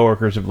couple of the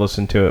coworkers have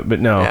listened to it,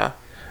 but no. Yeah.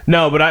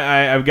 No, but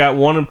I've got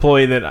one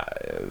employee that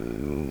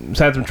has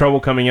had some trouble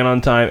coming in on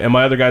time, and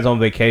my other guy's on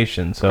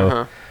vacation,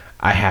 so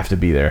I have to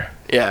be there.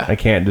 Yeah. I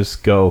can't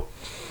just go,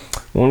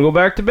 I want to go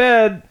back to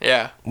bed.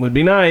 Yeah. Would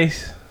be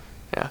nice.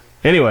 Yeah.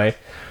 Anyway,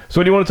 so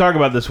what do you want to talk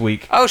about this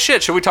week? Oh,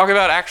 shit. Should we talk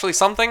about actually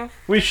something?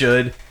 We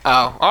should.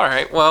 Oh, all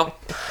right. Well,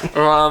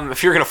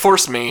 if you're going to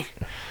force me,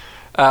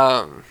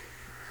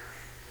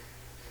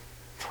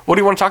 what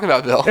do you want to talk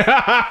about, Bill?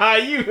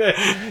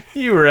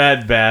 you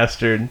rad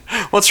bastard.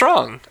 What's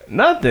wrong?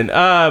 Nothing.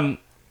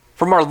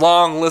 From our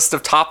long list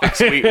of topics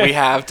we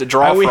have to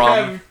draw we from. We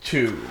have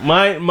two.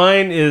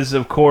 Mine is,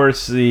 of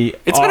course, the...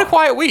 It's been a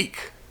quiet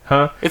week.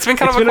 Huh? It's been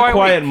a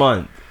quiet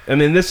month. I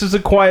mean, this is a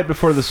quiet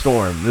before the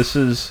storm. This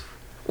is...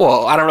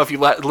 Well, I don't know if you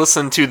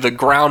listened to the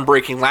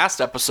groundbreaking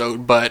last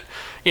episode, but,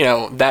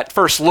 that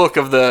first look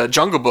of the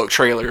Jungle Book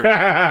trailer,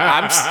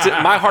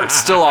 my heart's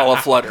still all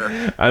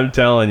aflutter. I'm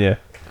telling you.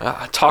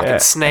 Talking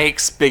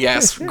snakes,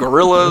 big-ass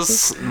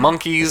gorillas,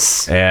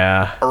 monkeys,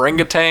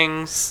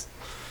 orangutans.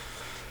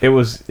 It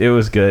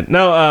was good.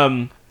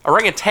 No,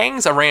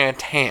 orangutans?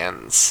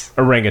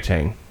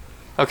 Orangutan.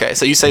 Okay,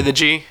 so you say the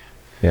G?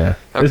 Yeah.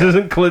 Okay. This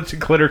isn't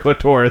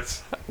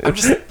clitoris. I'm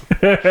just... You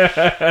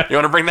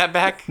want to bring that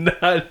back?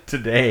 Not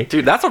today.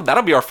 Dude,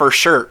 that'll be our first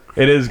shirt.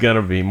 It is going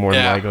to be, more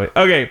than likely.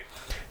 Okay,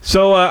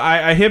 so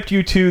I hipped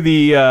you to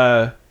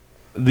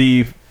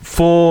the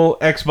full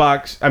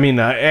Xbox... I mean,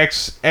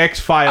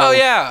 X-Files... Oh,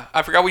 yeah.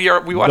 I forgot we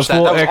watched that. The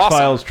full That was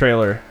X-Files awesome.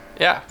 trailer.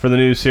 Yeah. For the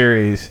new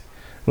series.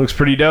 Looks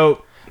pretty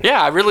dope.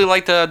 Yeah, I really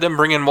liked them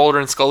bringing Mulder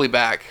and Scully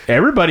back.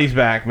 Everybody's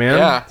back, man.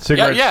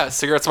 Yeah.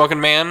 Cigarette smoking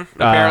man,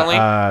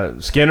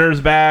 apparently. Skinner's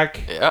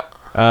back.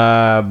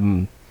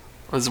 Yeah.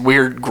 This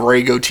weird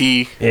gray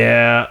goatee.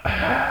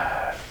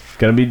 Yeah. It's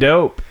going to be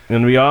dope.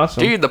 Gonna be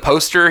awesome. Dude, the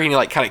poster, he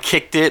kind of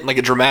kicked it in like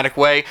a dramatic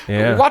way.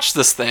 Yeah. Watch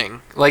this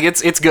thing. Like,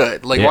 it's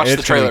good. Like, watch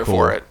the trailer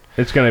for it.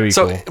 It's going to be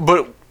cool.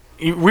 But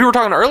we were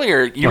talking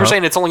earlier, you were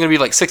saying it's only going to be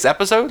like 6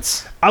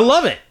 episodes? I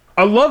love it.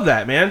 I love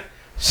that, man.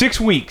 6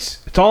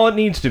 weeks. It's all it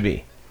needs to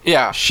be.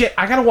 Yeah. Shit,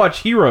 I gotta watch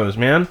Heroes,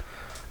 man.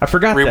 I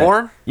forgot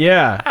Reborn? that.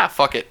 Yeah.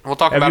 Fuck it. We'll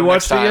talk about it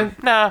next time.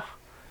 It nah.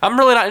 I'm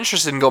really not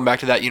interested in going back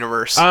to that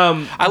universe.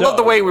 I love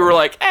the way we were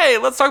like, hey,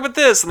 let's talk about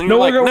this. And then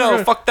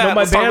fuck that.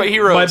 Let's talk about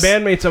Heroes. My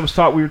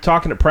bandmates, we were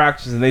talking at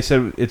practice, and they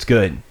said it's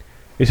good.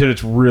 They said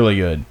it's really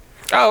good.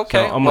 Oh,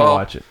 okay. So I'm going to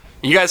watch it.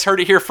 You guys heard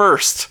it here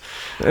first.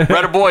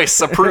 Retta Boyce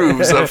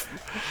approves of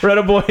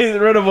Retta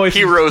Boyce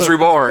Heroes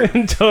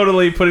Reborn.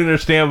 Totally putting their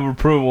stamp of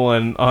approval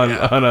on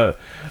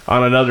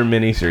another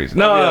miniseries.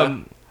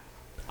 No,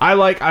 I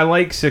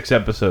like 6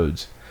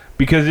 episodes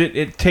because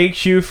it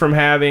takes you from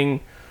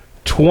having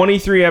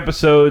 23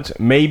 episodes,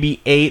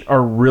 maybe 8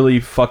 are really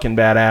fucking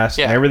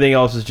badass, and everything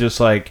else is just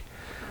like,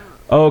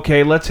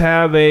 okay, let's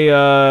have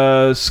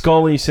a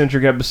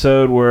Scully-centric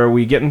episode where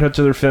we get in touch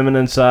with their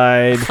feminine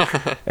side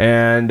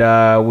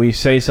and we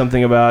say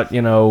something about,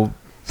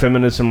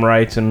 feminism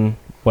rights and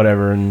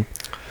whatever, and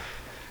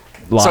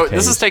lattes. So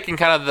this is taking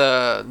kind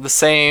of the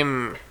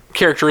same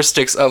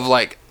characteristics of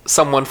like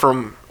someone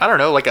from, I don't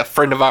know, like a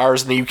friend of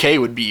ours in the UK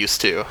would be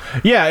used to.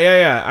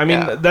 Yeah. I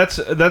mean,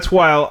 that's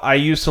why I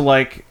used to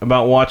like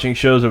about watching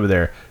shows over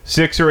there.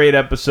 6 or 8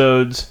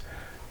 episodes,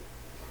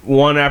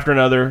 one after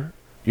another.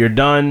 You're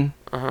done,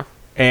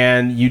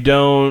 and you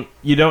don't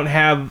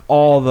have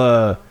all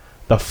the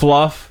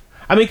fluff.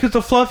 I mean, because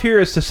the fluff here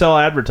is to sell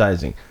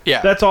advertising.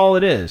 Yeah, that's all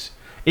it is.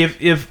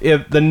 If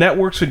the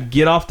networks would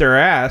get off their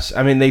ass,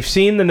 I mean, they've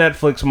seen the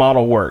Netflix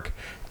model work.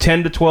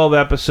 10 to 12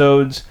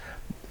 episodes.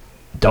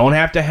 You don't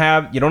have to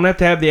have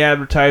the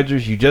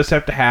advertisers. You just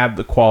have to have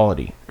the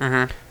quality,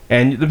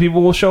 and the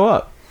people will show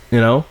up.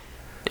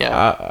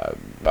 Yeah.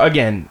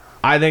 Again,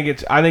 I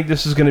think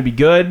this is going to be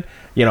good.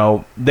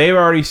 They've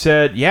already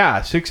said,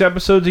 6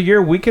 episodes a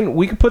year. We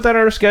can put that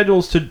on our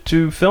schedules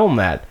to film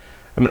that.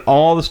 I mean,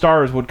 all the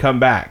stars would come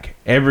back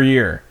every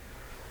year.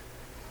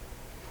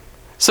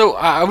 So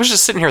I was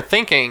just sitting here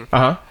thinking.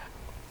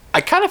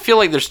 I kind of feel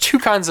like there's 2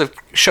 kinds of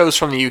shows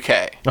from the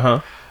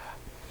UK.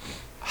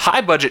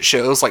 High budget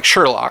shows like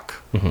Sherlock,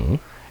 and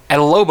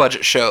and low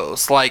budget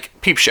shows like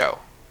Peep Show.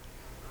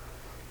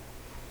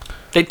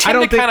 They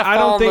tend to kind of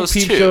fall on those two.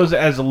 I don't think Peep Show's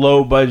as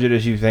low budget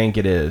as you think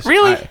it is.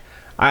 Really?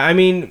 I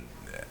mean,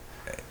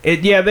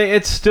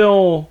 it's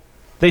still.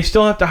 They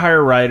still have to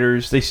hire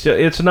writers.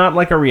 It's not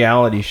like a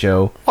reality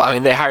show. Well, I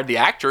mean, they hired the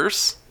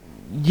actors.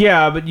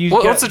 Yeah, but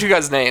what's the two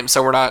guys' names?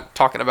 So we're not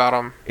talking about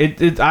them.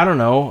 I don't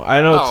know.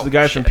 I know it's the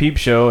guy from Peep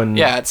Show and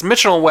it's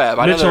Mitchell and Webb.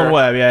 Mitchell and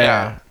Webb.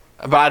 Yeah.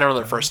 But I don't know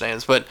their first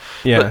names. But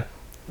yeah,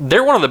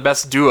 they're one of the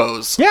best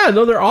duos. Yeah,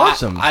 no, they're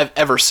awesome. I've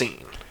ever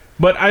seen.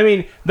 But I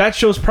mean, that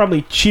show's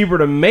probably cheaper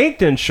to make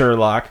than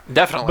Sherlock.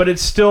 Definitely. But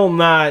it's still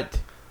not.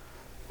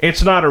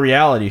 It's not a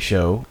reality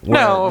show.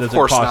 No, of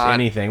course cost not.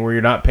 Anything where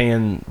you're not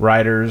paying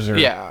writers or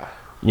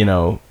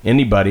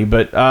anybody.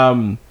 But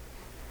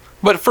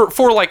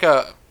for like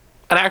an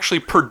actually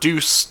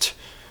produced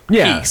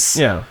piece.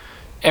 Yeah.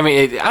 I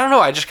mean, I don't know.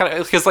 I just kind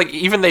of because like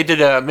even they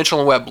did a Mitchell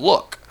and Webb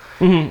look,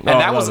 and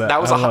I love it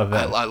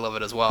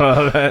as well. I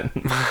love that.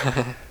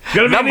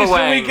 Gonna be an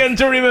Easter weekend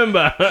to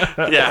remember.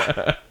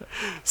 Yeah.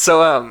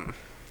 So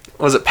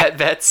was it Pet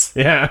Vets?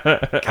 Yeah.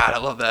 God, I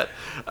love that.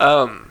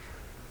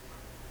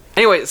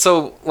 Anyway,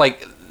 so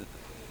like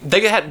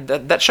they had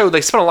that show.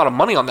 They spent a lot of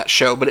money on that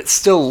show, but it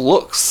still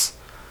looks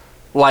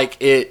like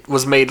it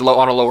was made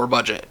on a lower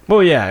budget.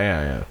 Well,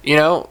 yeah. You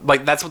know,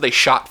 like that's what they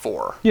shot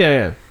for.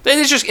 Yeah.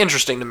 It's just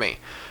interesting to me.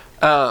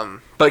 But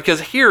because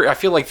here, I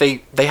feel like they're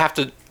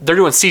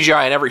doing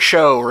CGI in every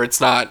show, or it's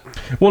not.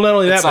 Well, not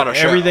only that, but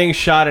everything's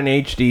shot in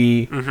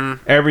HD.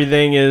 Mm-hmm.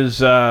 Everything is,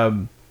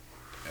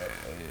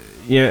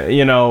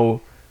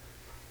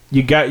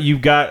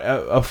 you've got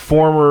a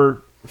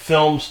former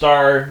film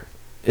star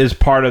is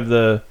part of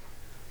the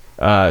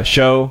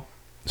show.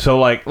 So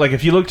like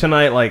if you look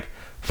tonight, like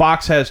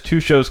Fox has two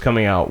shows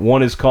coming out.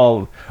 One has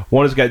got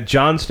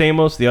John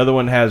Stamos. The other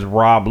one has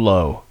Rob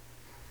Lowe.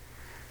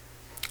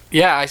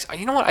 Yeah,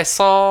 you know what? I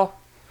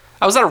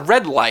was at a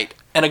red light,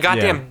 and a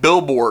goddamn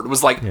billboard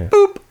was like,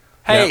 boop,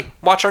 hey,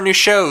 watch our new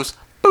shows.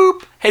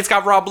 Boop, hey, it's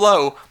got Rob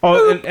Lowe.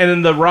 Oh, and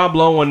then the Rob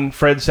Lowe one,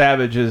 Fred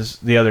Savage is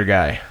the other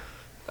guy.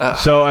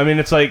 So, I mean,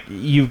 it's like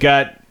you've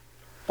got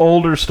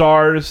older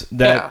stars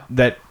that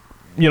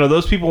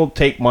those people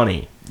take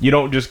money. You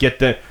don't just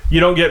get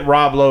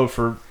Rob Lowe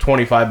for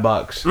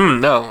 $25.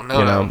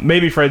 No.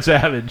 Maybe Fred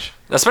Savage.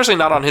 Especially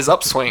not on his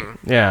upswing.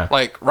 Yeah.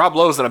 Like, Rob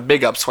Lowe's in a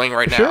big upswing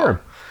right now.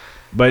 Sure.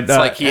 But it's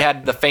like he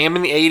had the fam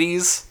in the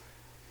 80s,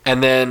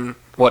 and then,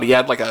 he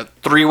had like a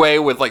three-way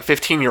with like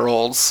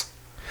 15-year-olds.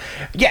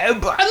 Yeah,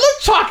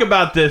 let's talk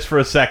about this for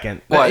a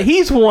second. What?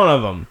 He's one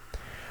of them.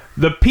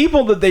 The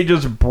people that they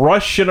just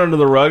brush shit under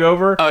the rug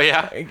over. Oh,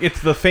 yeah?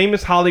 It's the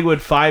famous Hollywood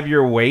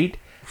 5-year wait.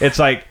 It's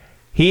like,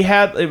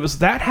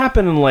 that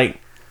happened in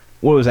like,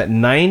 what was that,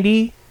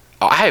 90?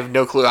 Oh, I have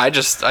no clue.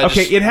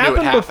 It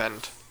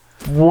happened.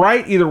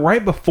 Either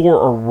right before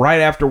or right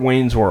after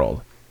Wayne's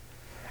World.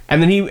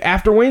 And then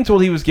after Wayne's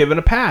World, he was given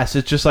a pass.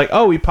 It's just like,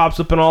 he pops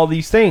up in all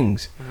these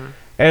things. Mm-hmm.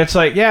 And it's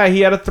like, he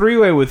had a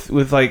three-way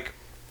with like,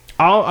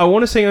 I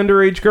want to say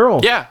underage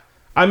girl. Yeah.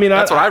 I mean,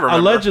 that's what I remember.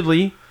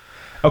 Allegedly.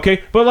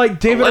 Okay, but like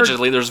David...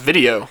 Allegedly, there's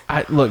video.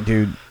 Look,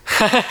 dude.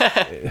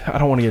 I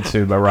don't want to get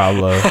sued by Rob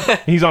Lowe.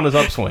 He's on his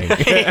upswing.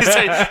 He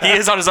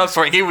is on his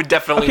upswing. He would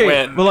definitely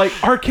win. But like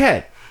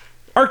Arquette.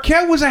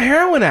 Arquette was a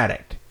heroin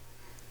addict.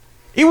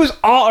 He was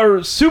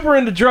super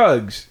into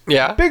drugs.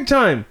 Yeah. Big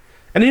time.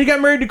 And then he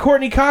got married to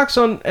Courtney Cox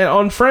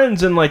on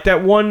Friends, and like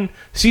that one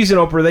season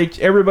opener,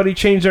 everybody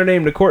changed their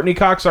name to Courtney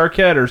Cox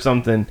Arquette or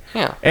something.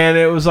 Yeah. And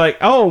it was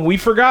like, we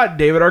forgot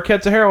David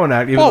Arquette's a heroin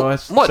addict. Mark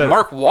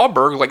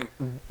Wahlberg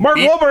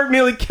Wahlberg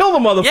nearly killed a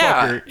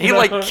motherfucker.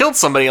 Yeah, he killed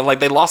somebody and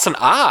like they lost an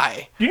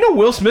eye. Do you know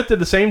Will Smith did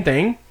the same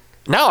thing?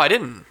 No, I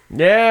didn't.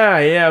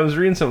 Yeah, I was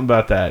reading something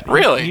about that.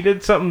 Really? He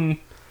did something.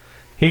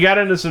 He got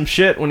into some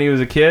shit when he was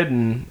a kid,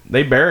 and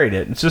they buried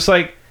it. It's just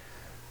like,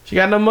 she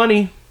got no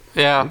money.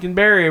 Yeah. You can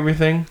bury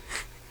everything.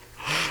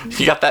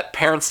 You got that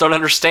parents don't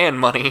understand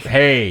money.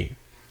 Hey,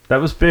 that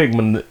was big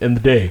in the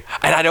day.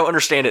 And I don't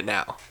understand it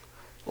now.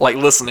 Like,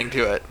 listening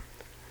to it.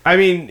 I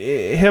mean,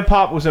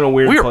 hip-hop was in a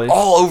weird place. We're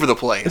all over the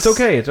place. It's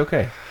okay.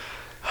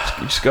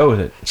 Just go with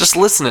it. Just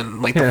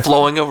listening, like the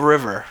flowing of a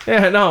river.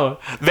 Yeah, no.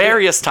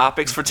 Various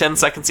topics for 10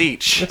 seconds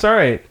each. It's all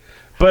right.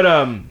 But,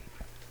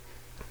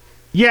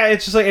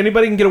 it's just like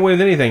anybody can get away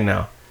with anything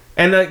now.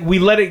 And like, we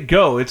let it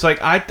go. It's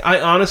like, I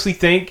honestly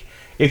think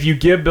if you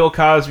give Bill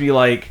Cosby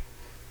like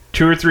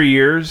 2 or 3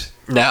 years...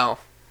 No.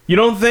 You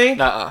don't think?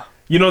 Nuh-uh.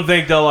 You don't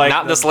think they'll like...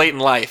 Not this late in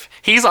life.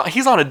 He's on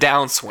a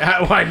downswing.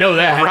 I know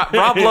that.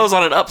 Rob Lowe's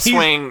on an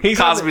upswing.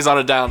 Cosby's on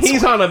a downswing.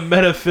 He's on a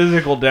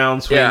metaphysical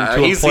downswing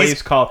to a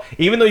place called...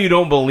 Even though you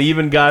don't believe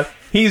in God,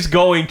 he's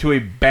going to a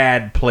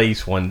bad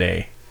place one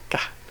day.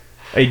 God.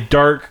 A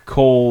dark,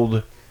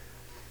 cold...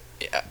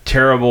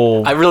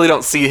 terrible. I really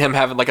don't see him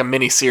having like a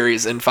mini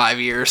series in 5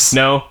 years.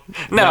 No.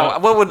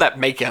 What would that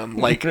make him?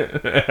 Like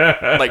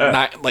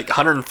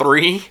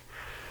 103?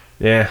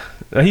 Yeah,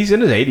 he's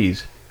in his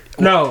 80s.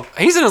 No,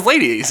 he's in his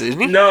late 80s, isn't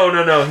he?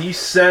 No. He's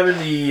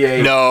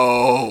 78.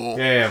 No.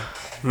 Yeah.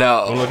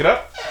 No. Wanna look it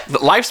up?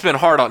 Life's been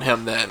hard on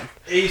him then.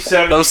 He's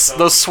 70.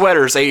 Those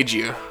sweaters age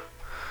you.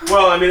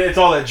 Well, I mean, it's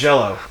all that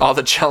Jello. All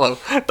the Jello.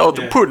 Oh,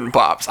 the pudding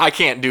pops. I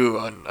can't do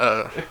one.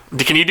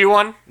 Can you do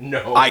one?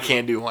 No. I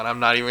can't do one. I'm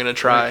not even going to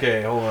try.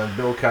 Okay, hold on.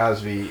 Bill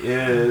Cosby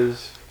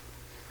is...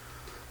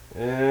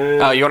 you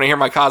want to hear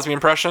my Cosby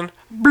impression?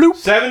 Bloop.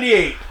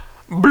 78.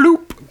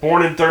 Bloop.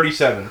 Born in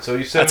 37, so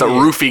he's 78. That's a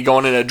roofie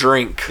going in a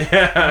drink.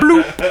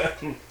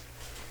 Bloop.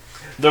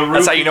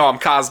 That's how you know I'm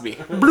Cosby.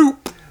 Bloop.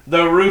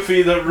 The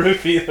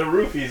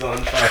roofie's on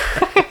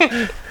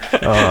fire.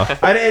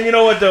 And you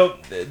know what, though?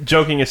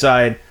 Joking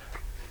aside,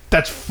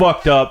 that's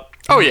fucked up.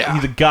 Oh, yeah.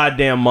 He's a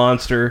goddamn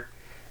monster,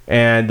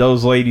 and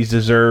those ladies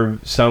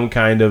deserve some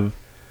kind of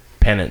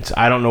penance.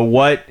 I don't know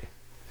what.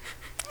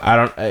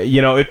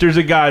 If there's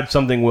a God,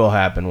 something will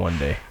happen one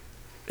day.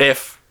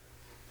 If.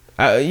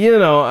 I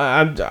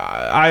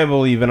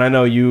believe, and I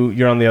know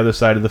you're on the other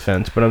side of the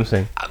fence, but I'm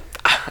saying.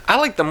 I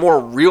like the more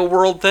real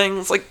world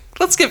things. Like,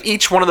 let's give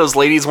each one of those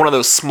ladies one of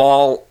those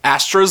small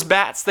Astros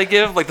bats they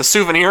give, like the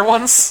souvenir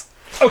ones.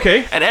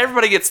 Okay. And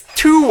everybody gets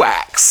 2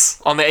 whacks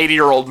on the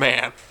 80-year-old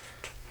man.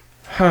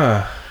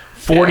 Huh.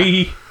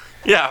 40.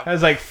 Yeah.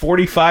 Has like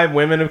 45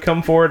 women have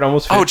come forward,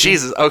 almost 50. Oh,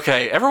 Jesus.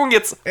 Okay. Everyone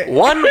gets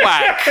 1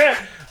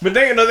 whack. But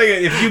think another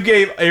thing, if you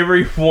gave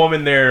every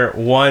woman there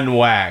 1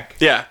 whack.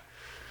 Yeah.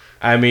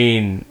 I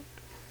mean.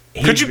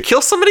 Could you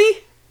kill somebody?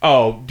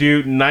 Oh,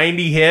 dude,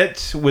 90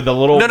 hits with a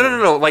little...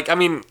 No. Like, I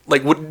mean,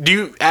 like, what do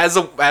you,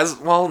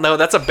 well, no,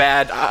 that's a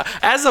bad,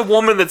 as a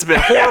woman that's been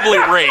horribly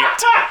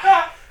raped.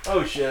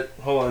 Oh, shit.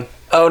 Hold on.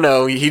 Oh,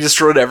 no, he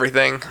destroyed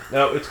everything.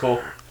 No, it's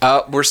cool.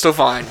 We're still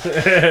fine.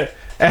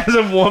 As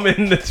a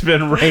woman that's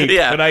been raped,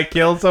 would I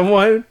kill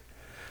someone?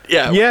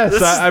 Yeah.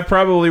 Yes, I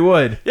probably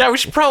would. Yeah, we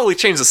should probably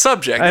change the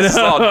subject. This is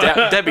all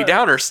Debbie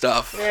Downer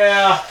stuff.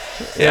 Yeah,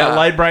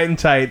 light, bright, and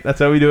tight. That's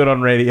how we do it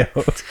on radio.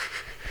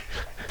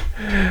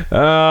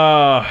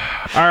 All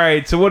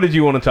right, so what did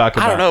you want to talk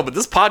about? I don't know, but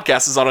this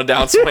podcast is on a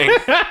downswing.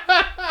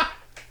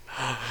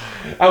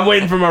 I'm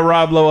waiting for my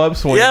Rob Lowe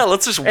upswing. Yeah,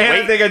 let's just wait.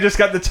 I think I just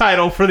got the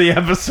title for the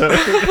episode.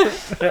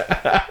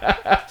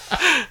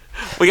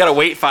 We gotta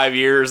wait 5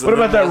 years. What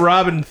about that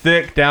Robin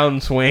Thicke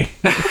downswing?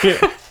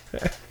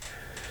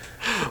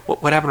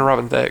 What happened to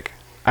Robin Thicke?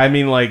 I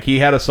mean, like, he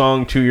had a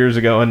song 2 years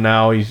ago, and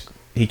now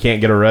he can't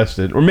get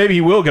arrested. Or maybe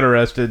he will get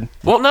arrested.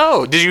 Well,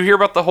 no. Did you hear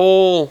about the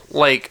whole,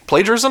 like,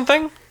 plagiarism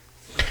thing?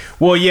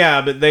 Well,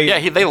 yeah, but they...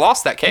 Yeah, they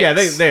lost that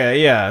case.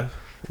 Yeah,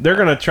 they're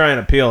going to try and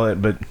appeal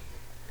it, but...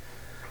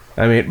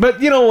 I mean,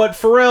 but you know what,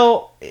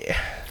 Pharrell...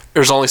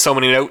 There's only so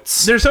many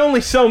notes. There's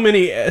only so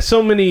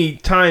many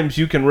times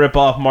you can rip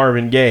off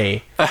Marvin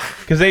Gaye.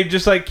 Because they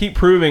just, like, keep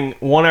proving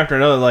one after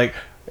another, like,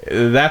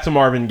 that's a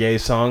Marvin Gaye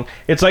song.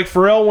 It's like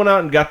Pharrell went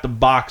out and got the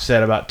box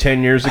set about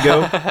 10 years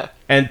ago.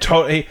 And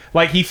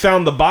he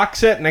found the box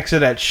set next to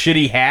that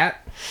shitty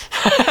hat.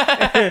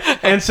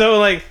 And so,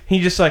 like, he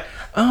just like,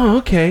 oh,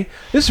 okay,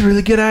 this is a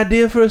really good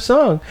idea for a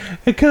song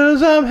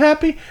because I'm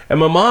happy. And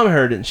my mom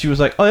heard it and she was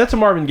like, oh, that's a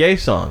Marvin Gaye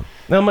song.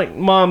 And I'm like,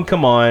 Mom,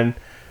 come on.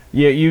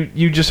 Yeah,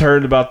 you just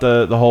heard about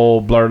the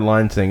whole Blurred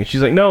Lines thing. And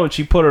she's like, no, and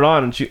she put it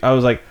on and I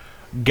was like,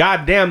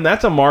 God damn,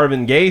 that's a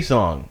Marvin Gaye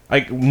song.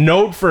 Like,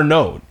 note for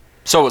note.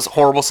 So it's a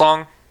horrible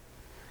song?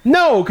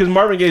 No, because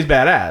Marvin Gaye's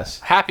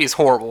badass. Happy's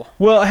horrible.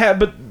 Well,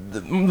 but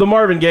the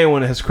Marvin Gaye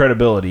one has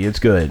credibility. It's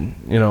good,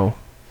 you know.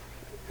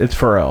 It's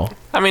Pharrell.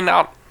 I mean,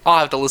 I'll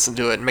have to listen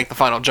to it and make the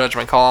final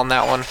judgment call on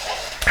that one.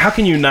 How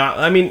can you not?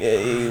 I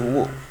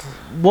mean,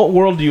 what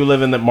world do you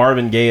live in that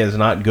Marvin Gaye is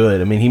not good?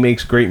 I mean, he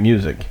makes great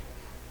music.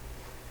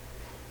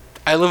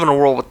 I live in a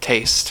world with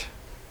taste.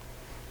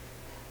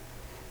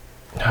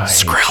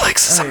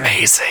 Skrillex is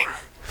amazing.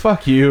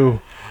 Fuck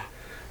you.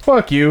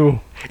 Fuck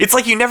you. It's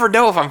like you never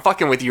know if I'm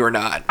fucking with you or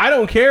not. I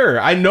don't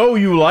care. I know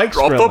you like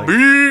Drop Skrillex.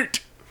 the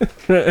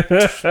beat.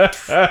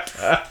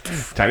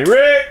 Tiny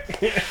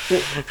Rick.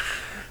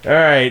 All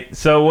right.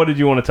 So, what did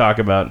you want to talk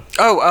about?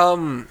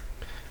 Oh,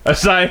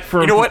 aside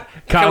from you know what?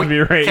 Cosby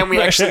rape. Can we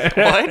actually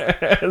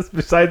what?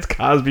 Besides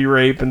Cosby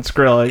rape and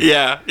Skrillex.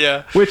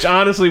 Yeah. Which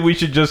honestly, we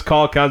should just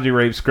call Cosby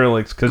rape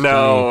Skrillex. Cause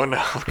no.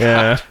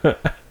 God. Yeah.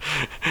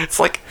 It's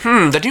like,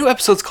 the new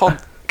episode's called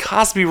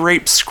Cosby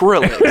rape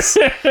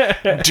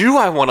Skrillex. Do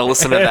I want to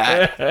listen to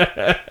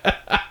that?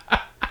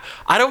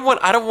 I don't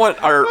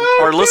want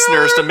our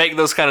listeners to make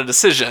those kind of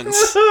decisions.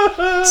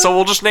 So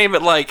we'll just name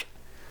it like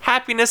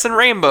Happiness and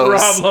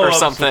Rainbows or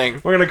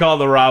something. We're gonna call it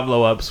the Rob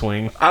Lowe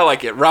upswing. I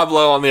like it. Rob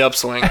Lowe on the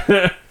upswing.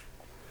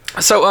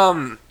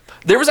 So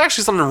there was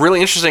actually something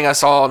really interesting I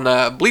saw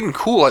on Bleeding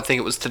Cool. I think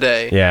it was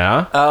today.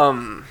 Yeah.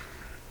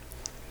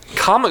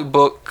 Comic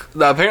book.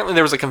 Apparently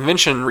there was a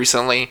convention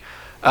recently.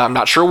 I'm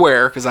not sure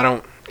where because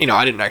I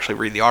didn't actually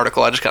read the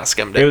article. I just kind of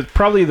skimmed it. It was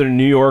probably either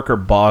New York or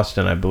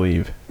Boston, I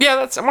believe. Yeah,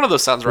 that's one of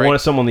those sounds right.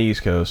 Some on the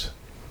East Coast.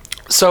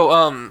 So,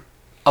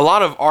 a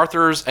lot of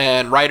authors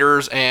and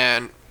writers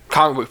and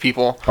comic book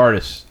people,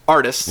 artists,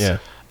 yeah,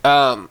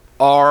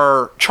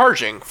 are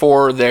charging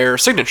for their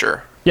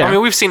signature. Yeah, I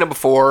mean we've seen it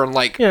before in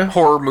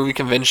horror movie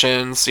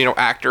conventions.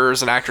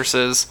 Actors and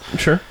actresses,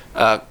 sure,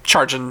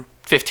 charging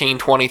 $15,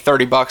 $20,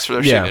 $30 for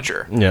their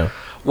signature. Yeah.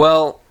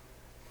 Well,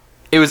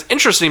 it was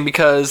interesting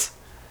because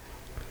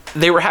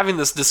they were having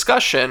this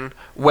discussion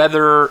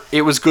whether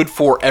it was good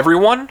for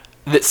everyone,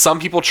 that some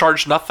people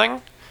charged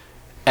nothing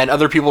and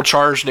other people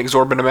charged an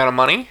exorbitant amount of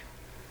money.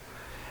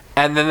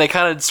 And then they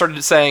kind of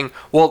started saying,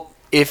 well,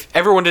 if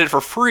everyone did it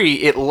for free,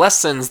 it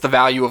lessens the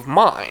value of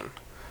mine.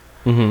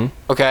 Mm-hmm.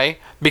 Okay?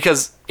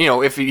 Because,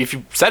 if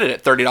you set it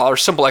at $30,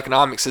 simple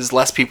economics is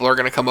less people are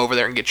going to come over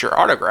there and get your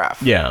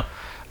autograph. Yeah.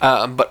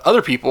 But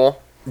other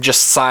people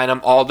just sign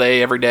them all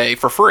day, every day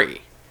for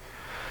free.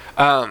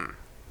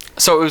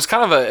 So it was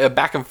kind of a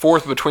back and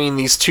forth between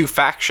these two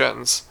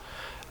factions.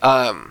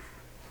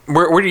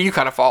 Where do you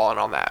kind of fall in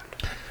on that?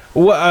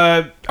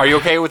 Well, are you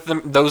okay with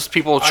those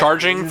people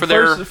charging for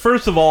their...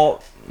 First of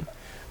all,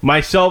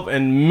 myself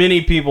and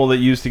many people that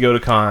used to go to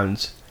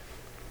cons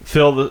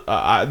feel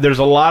there's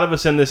a lot of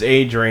us in this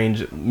age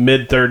range,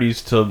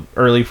 mid-30s to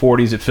early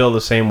 40s, that feel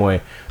the same way.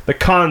 The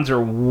cons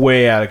are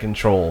way out of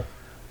control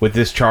with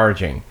this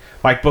charging.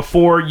 Like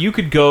before, you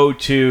could go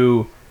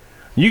to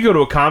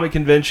a comic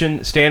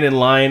convention, stand in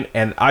line,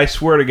 and I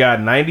swear to God,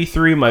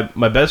 93,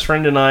 my best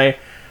friend and I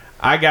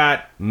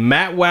got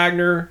Matt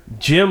Wagner,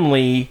 Jim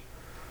Lee,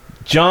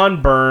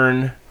 John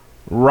Byrne,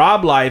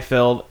 Rob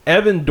Liefeld,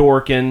 Evan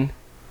Dorkin.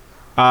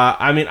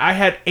 I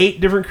had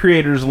 8 different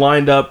creators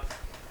lined up,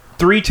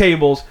 3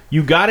 tables.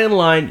 You got in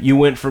line, you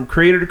went from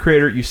creator to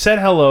creator, you said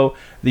hello,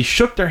 they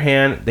shook their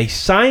hand, they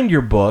signed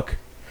your book.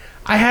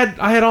 I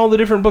had all the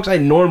different books. I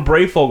had Norm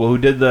Brayfogle, who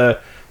did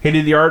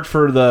the art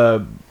for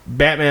the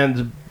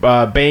Batman's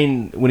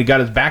Bane when he got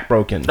his back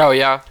broken. Oh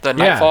yeah, the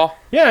Nightfall.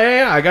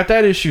 Yeah. I got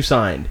that issue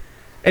signed,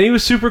 and he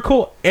was super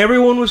cool.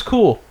 Everyone was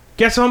cool.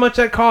 Guess how much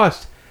that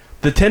cost?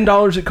 The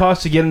 $10 it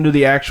cost to get into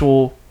the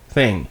actual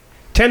thing.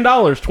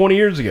 $10 20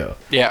 years ago.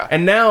 Yeah.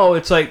 And now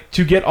it's like,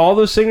 to get all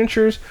those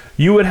signatures,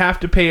 you would have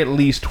to pay at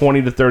least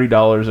 $20 to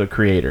 $30 a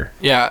creator.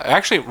 Yeah,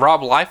 actually,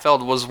 Rob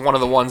Liefeld was one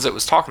of the ones that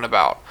was talking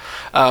about,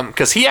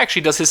 because he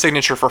actually does his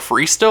signature for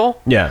free still.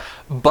 Yeah.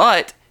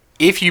 But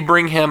if you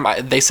bring him,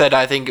 they said,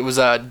 I think it was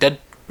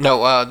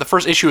the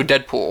first issue of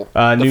Deadpool,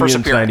 the New first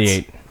Mutants appearance.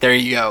 98. There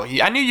you go.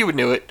 I knew you would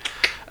know it.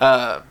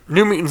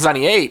 New Mutants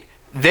 98.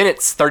 Then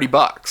it's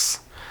 $30.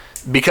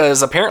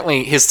 Because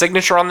apparently his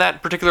signature on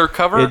that particular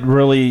cover,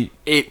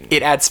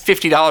 it adds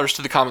 $50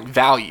 to the comic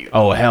value.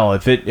 Oh hell,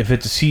 if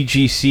it's a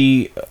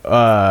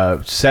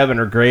CGC 7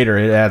 or greater,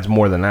 it adds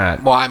more than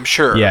that. Well, I'm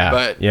sure. Yeah,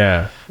 but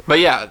yeah.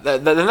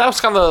 That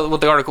was kind of what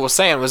the article was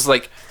saying. Was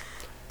like,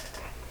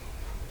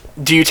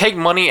 do you take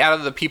money out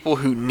of the people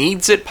who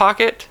needs it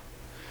pocket?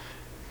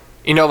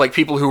 Like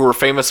people who were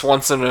famous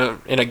once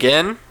and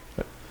again,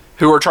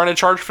 who are trying to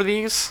charge for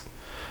these.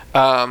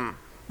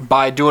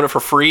 By doing it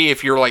for free,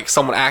 if you're like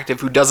someone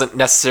active who doesn't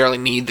necessarily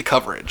need the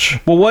coverage.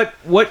 Well,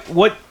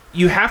 what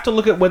you have to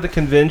look at what the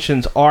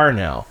conventions are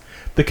now.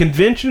 The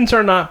conventions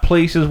are not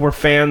places where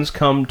fans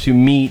come to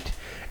meet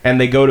and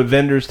they go to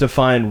vendors to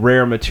find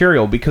rare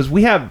material, because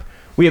we have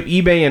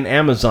eBay and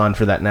Amazon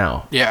for that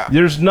now. Yeah.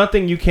 There's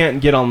nothing you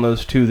can't get on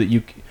those two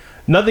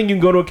nothing you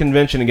can go to a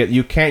convention and get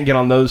you can't get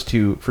on those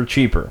two for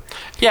cheaper.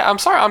 Yeah, I'm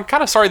sorry. I'm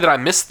kind of sorry that I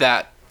missed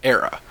that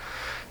era.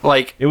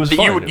 Like, it was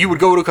fun. You would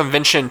go to a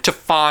convention to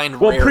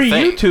find rare things.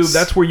 Well, pre-YouTube,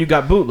 that's where you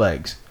got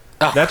bootlegs.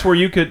 Oh. That's where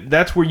you could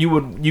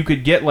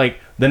get like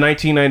the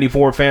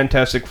 1994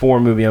 Fantastic Four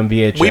movie on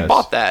VHS. We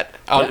bought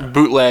that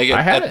bootleg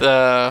at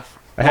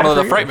one of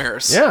the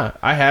Frightmares. Yeah,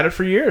 I had it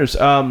for years.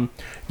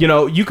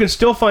 You can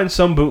still find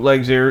some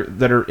bootlegs there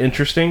that are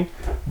interesting,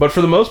 but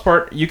for the most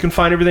part, you can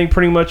find everything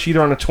pretty much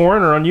either on a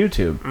torrent or on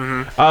YouTube.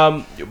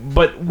 Mm-hmm.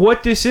 But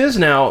what this is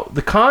now,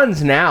 the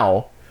cons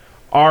now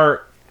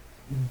are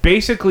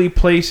basically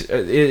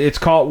it's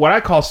called what I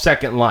call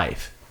Second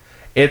Life.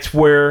 It's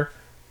where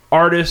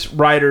artists,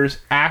 writers,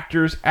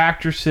 actors,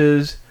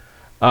 actresses,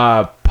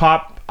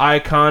 pop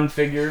icon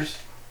figures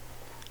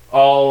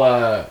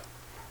all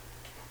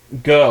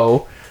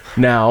go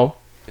now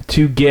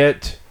to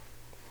get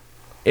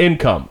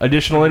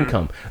additional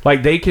income.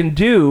 Like, they can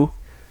do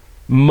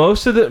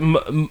most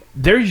of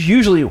there's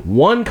usually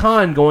one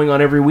con going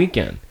on every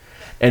weekend,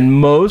 and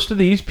most of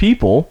these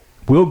people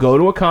will go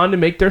to a con to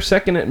make it their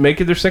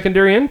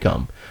secondary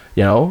income,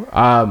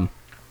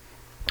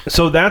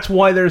 so that's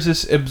why there's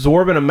this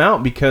absorbent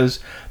amount, because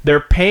they're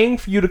paying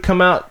for you to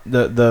come out.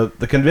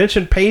 The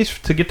convention pays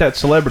to get that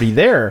celebrity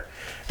there.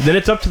 Then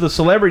it's up to the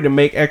celebrity to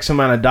make X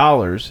amount of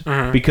dollars,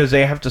 because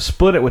they have to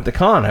split it with the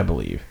con, I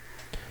believe.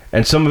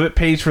 And some of it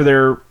pays for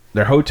their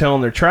hotel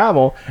and their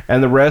travel,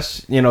 and the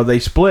rest, they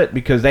split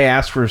because they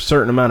ask for a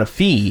certain amount of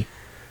fee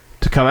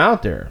to come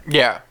out there.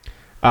 Yeah.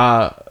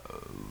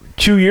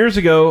 2 years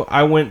ago,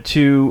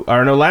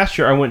 last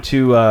year I went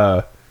to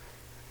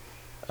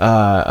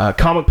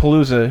Comic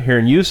Palooza here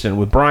in Houston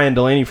with Brian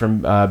Delaney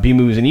from B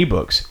Movies and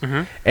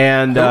Ebooks,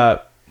 and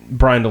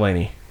Brian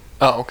Delaney.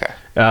 Oh, okay.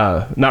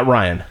 Not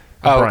Ryan.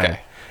 Oh, Brian. okay.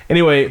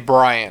 Anyway,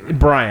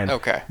 Brian.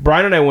 Okay.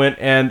 Brian and I went,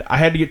 and I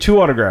had to get 2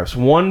 autographs.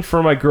 One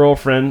for my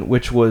girlfriend,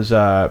 which was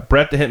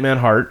Bret the Hitman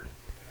Hart.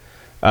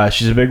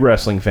 She's a big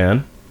wrestling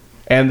fan,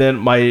 and then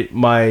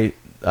my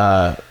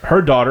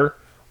her daughter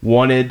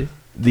wanted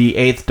the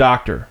 8th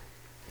Doctor.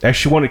 Actually,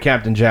 she wanted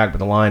Captain Jack, but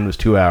the line was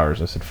 2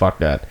 hours. I said, fuck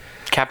that.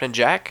 Captain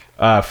Jack?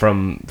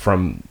 From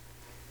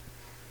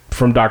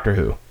Doctor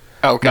Who.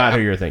 Okay. Not who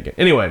you're thinking.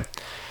 Anyway.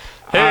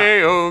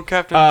 Hey,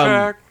 Captain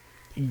Jack.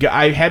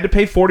 I had to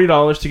pay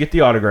 $40 to get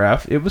the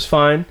autograph. It was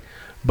fine.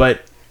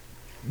 But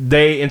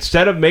they,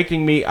 instead of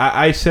making me,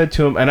 I said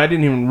to him, and I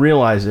didn't even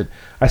realize it,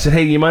 I said,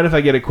 hey, do you mind if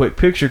I get a quick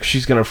picture? Because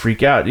she's going to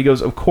freak out. He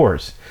goes, of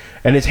course.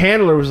 And his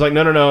handler was like,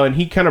 no. And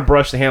he kind of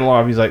brushed the handler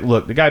off. He's like,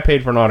 look, the guy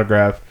paid for an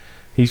autograph.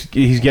 He's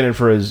getting it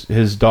for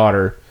his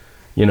daughter.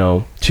 You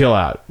know, chill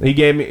out. He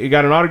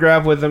got an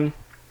autograph with him.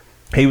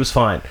 He was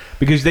fine.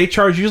 Because they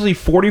charge usually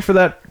 $40 for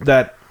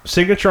that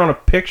signature on a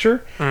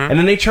picture, and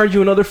then they charge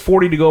you another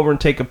 $40 to go over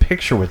and take a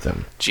picture with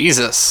them.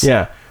 Jesus.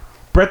 Yeah.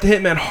 Bret the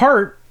Hitman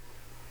Hart,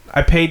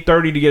 I paid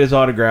 $30 to get his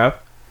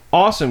autograph.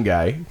 Awesome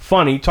guy.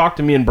 Funny. Talked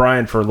to me and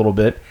Brian for a little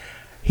bit.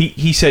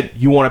 He said,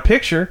 you want a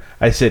picture?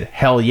 I said,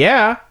 hell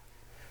yeah.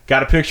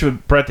 Got a picture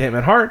with Bret the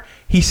Hitman Hart.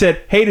 He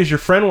said, hey, does your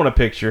friend want a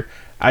picture?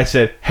 I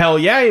said, hell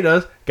yeah, he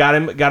does. Got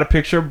a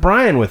picture of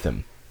Brian with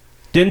him.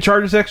 Didn't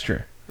charge us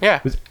extra. Yeah.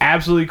 It was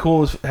absolutely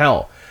cool as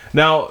hell.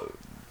 Now,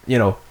 you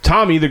know,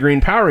 Tommy, the Green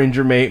Power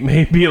Ranger, may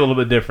be a little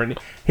bit different.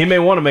 He may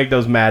want to make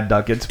those mad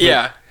ducats. But,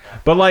 yeah.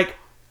 But, like,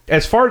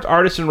 as far as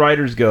artists and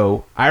writers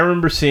go, I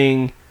remember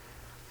seeing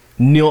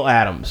Neil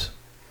Adams,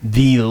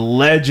 the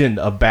legend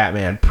of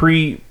Batman,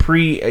 early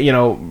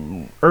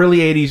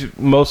 80s,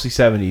 mostly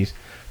 70s,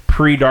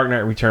 pre-Dark Knight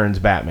Returns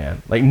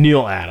Batman. Like,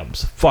 Neil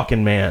Adams.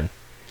 Fucking man.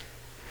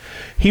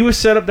 He was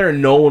set up there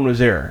and no one was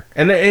there.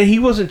 And he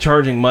wasn't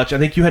charging much. I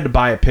think you had to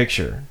buy a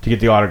picture to get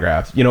the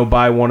autograph. You know,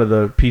 buy one of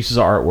the pieces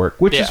of artwork,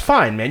 which is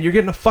fine, man. You're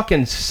getting a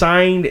fucking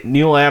signed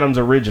Neil Adams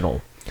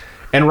original.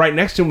 And right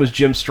next to him was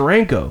Jim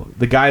Steranko,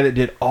 the guy that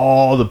did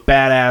all the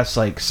badass,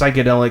 like,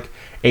 psychedelic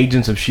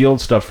Agents of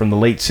S.H.I.E.L.D. stuff from the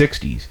late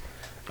 60s.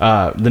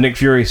 The Nick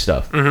Fury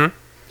stuff. Mm-hmm.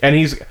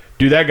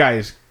 And that guy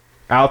is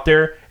out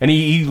there, and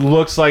he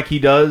looks like he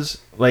does.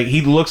 Like,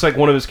 he looks like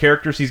one of his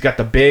characters. He's got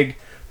the big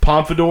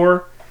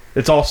pompadour.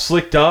 It's all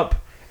slicked up,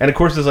 and of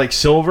course it's like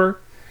silver,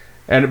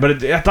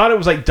 but I thought it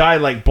was like dyed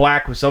like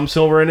black with some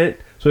silver in it,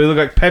 so he looked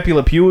like Pepe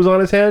Le Pew was on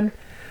his head.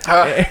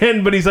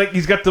 But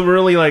he's got the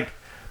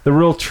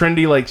real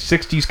trendy like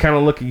 60s kind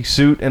of looking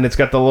suit, and it's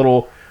got the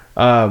little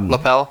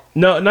lapel.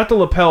 No, not the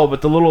lapel,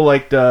 but the little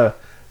like the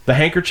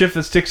handkerchief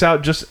that sticks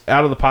out just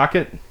out of the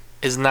pocket.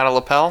 Isn't that a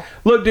lapel?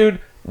 Look, dude.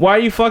 Why are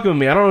you fucking with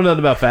me? I don't know nothing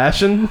about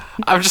fashion.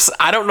 I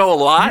don't know a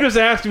lot. You just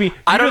asked me.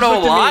 I don't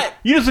know a lot.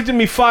 You just looked at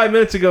me 5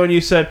 minutes ago and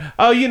you said,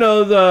 oh, you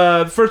know,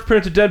 the first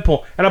appearance of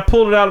Deadpool. And I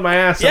pulled it out of my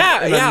ass in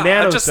a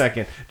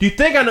nanosecond. Do you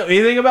think I know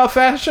anything about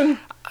fashion?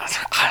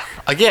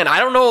 Again, I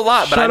don't know a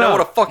lot, but I know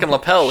what a fucking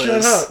lapel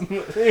is. Shut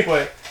up.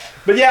 Anyway.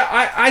 But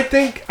yeah, I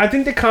think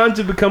the cons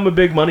have become a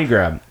big money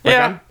grab. Like,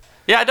 I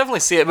definitely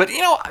see it. But,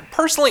 you know,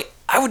 personally,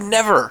 I would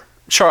never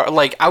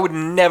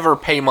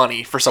pay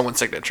money for someone's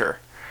signature.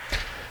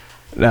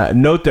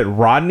 Note that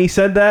Rodney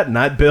said that,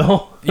 not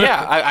Bill.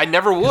 Yeah, I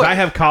never would. I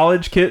have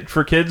college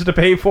for kids to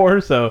pay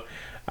for, so,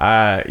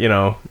 you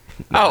know.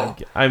 Oh,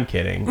 I'm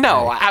kidding.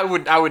 No, I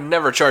would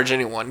never charge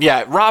anyone.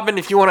 Yeah, Robin,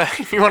 if you want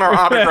our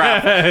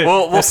autograph,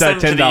 we'll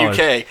send to the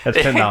UK. That's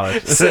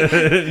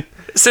 $10.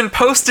 Send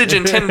postage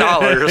and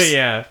 $10.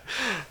 Yeah.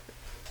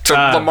 To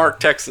Lamarck,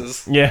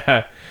 Texas.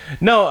 Yeah.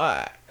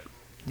 No,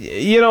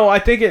 you know, I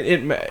think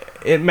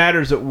it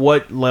matters at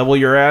what level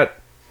you're at.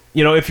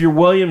 You know, if you're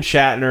William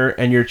Shatner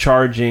and you're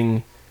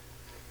charging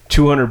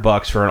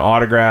 $200 for an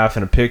autograph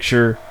and a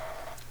picture,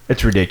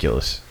 it's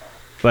ridiculous.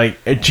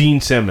 Like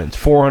Gene Simmons,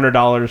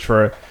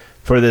 $400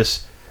 for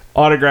this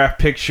autograph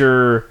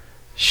picture,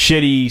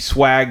 shitty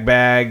swag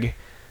bag,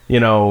 you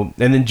know,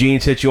 and then Gene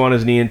sits you on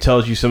his knee and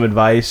tells you some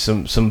advice,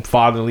 some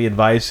fatherly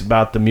advice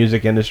about the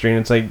music industry, and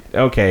it's like,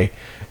 okay,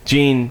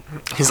 Gene,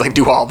 he's like,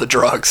 do all the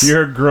drugs.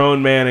 You're a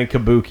grown man in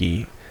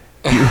kabuki.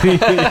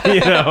 You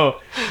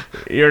know,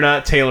 you're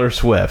not Taylor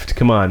Swift.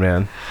 Come on,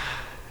 man.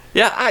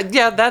 Yeah,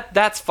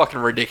 that's fucking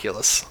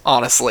ridiculous,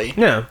 honestly.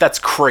 Yeah. That's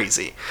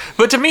crazy.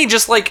 But to me,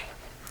 just like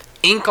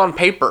ink on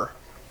paper,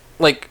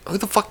 like, who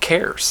the fuck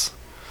cares?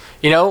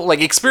 You know,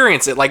 like,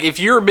 experience it. Like, if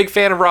you're a big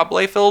fan of Rob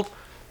Liefeld,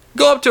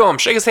 go up to him,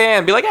 shake his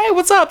hand, be like, hey,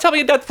 what's up? Tell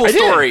me a Deadpool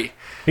story.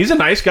 He's a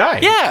nice guy.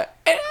 Yeah.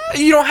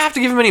 You don't have to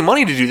give him any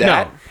money to do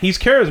that. No, he's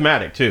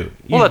charismatic, too.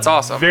 Well, that's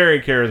awesome.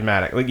 Very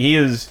charismatic. Like, he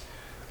is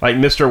like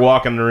Mr.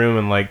 Walk in the room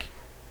and, like,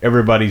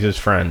 everybody's his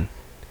friend.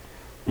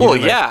 He's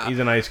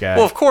a nice guy.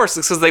 Well, of course,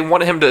 it's because they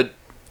want him to...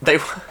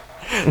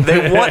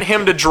 They want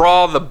him to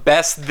draw the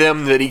best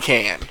them that he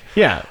can.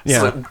 Yeah.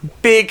 So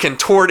big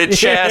contorted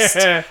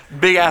chest,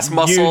 big ass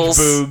muscles,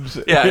 huge boobs.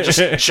 Yeah,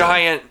 just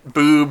giant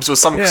boobs with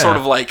some sort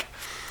of like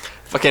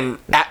fucking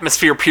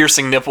atmosphere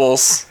piercing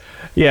nipples.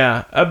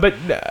 Yeah, but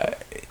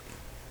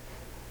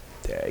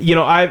you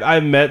know,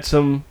 I've met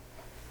some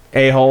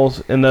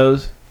a-holes in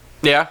those.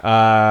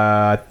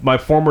 Yeah. My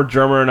former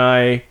drummer and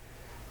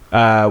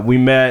I, we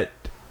met.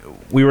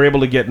 We were able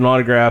to get an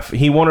autograph.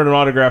 He wanted an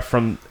autograph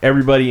from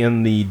everybody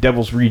in the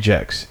Devil's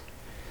Rejects.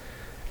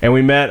 And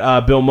we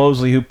met Bill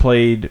Moseley, who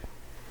played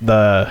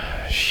the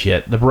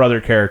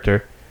brother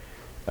character.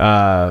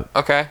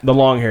 Okay. The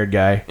long-haired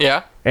guy.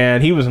 Yeah.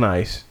 And he was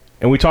nice.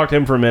 and we talked to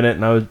him for a minute,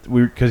 and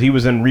because he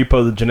was in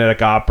Repo the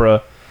Genetic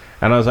Opera,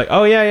 and I was like,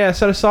 oh yeah, I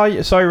said I saw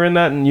you were in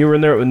that, and you were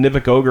in there with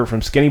Nivik Ogre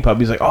from Skinny Puppy.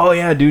 He's like, oh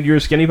yeah, dude, you're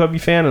a Skinny Puppy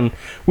fan, and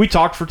we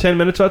talked for 10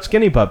 minutes about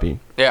Skinny Puppy.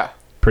 Yeah,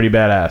 pretty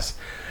badass.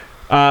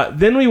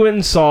 Then we went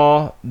and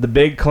saw the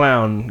big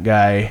clown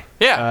guy.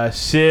 Yeah,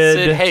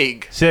 Sid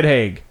Haig. Sid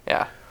Haig.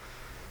 Yeah.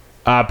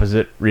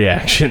 Opposite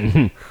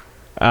reaction.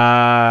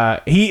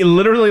 He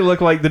literally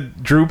looked like the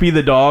Droopy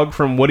the dog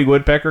from Woody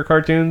Woodpecker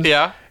cartoons.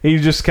 Yeah.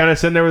 He's just kind of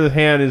sitting there with his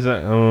hand. He's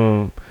like,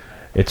 oh,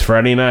 it's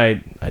Friday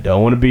night. I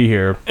don't want to be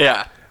here.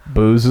 Yeah.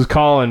 Booze is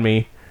calling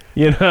me.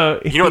 You know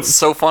what's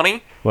so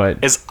funny?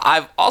 What? Is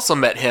I've also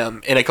met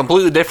him in a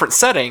completely different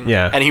setting.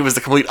 Yeah. And he was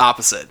the complete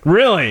opposite.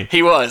 Really?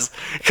 He was.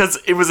 Because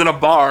it was in a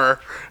bar.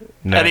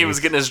 Nice. And he was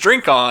getting his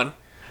drink on.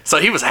 So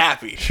he was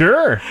happy.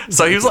 Sure.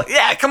 So he was like,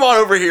 yeah, come on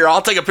over here.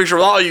 I'll take a picture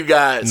with all you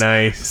guys.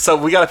 Nice. So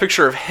we got a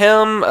picture of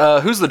him.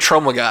 Who's the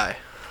Troma guy?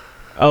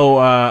 Oh,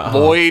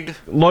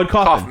 Lloyd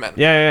Kaufman.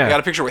 Yeah. I got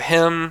a picture with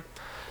him.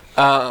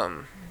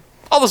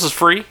 All this was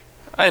free.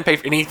 I didn't pay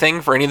for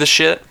anything for any of this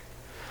shit.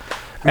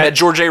 Met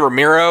George A.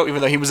 Romero,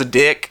 even though he was a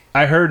dick.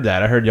 I heard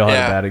that. I heard y'all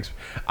had bad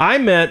experience. I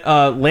met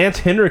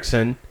Lance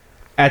Hendrickson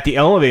at the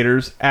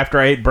elevators after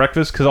I ate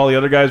breakfast because all the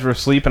other guys were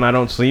asleep and I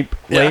don't sleep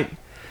late.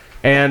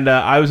 And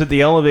I was at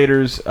the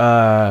elevators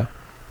going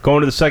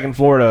to the second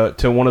floor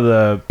to one of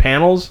the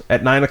panels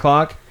at 9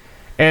 o'clock.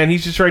 And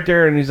he's just right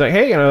there and he's like,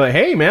 hey. And I'm like,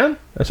 hey, man.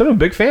 I said, I'm a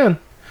big fan.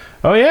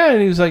 Oh, yeah.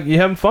 And he was like, you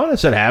having fun? I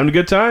said, having a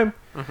good time.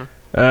 Mm-hmm.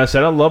 I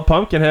said, I love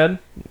Pumpkinhead.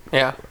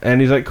 Yeah. And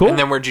he's like, cool. And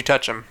then where'd you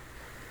touch him?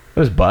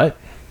 His butt.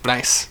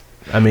 Nice.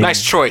 I mean,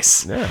 nice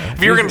choice. Yeah,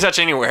 if you were going to touch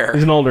anywhere.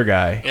 He's an older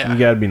guy. Yeah. You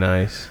got to be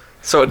nice.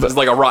 So it's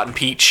like a rotten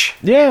peach.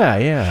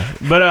 Yeah.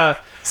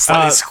 But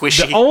slightly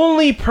squishy. The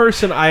only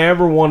person I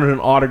ever wanted an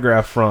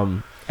autograph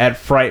from at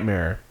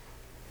Frightmare,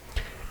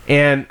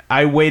 and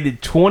I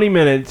waited 20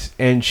 minutes,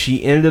 and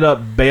she ended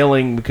up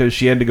bailing because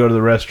she had to go to the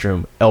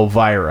restroom.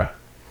 Elvira.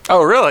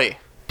 Oh, really?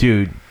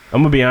 Dude,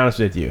 I'm going to be honest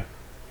with you.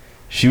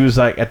 She was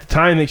like, at the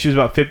time, I think she was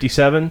about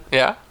 57.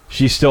 Yeah.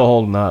 She's still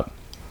holding up.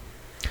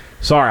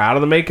 Saw her out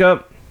of the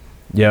makeup.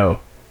 Yo.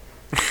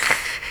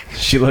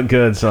 She looked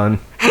good, son.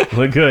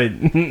 Looked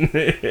good.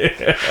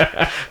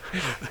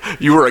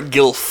 You were a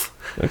gilf.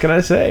 What can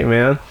I say,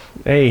 man?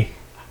 Hey.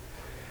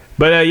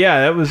 But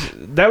yeah,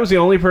 that was the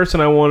only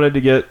person I wanted to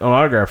get an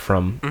autograph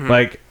from. Mm-hmm.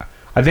 Like,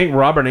 I think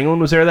Robert Englund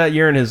was there that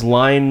year, and his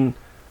line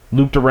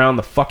looped around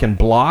the fucking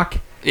block.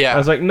 Yeah. I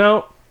was like,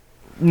 no.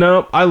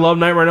 I love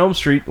Nightmare on Elm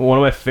Street, one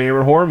of my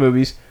favorite horror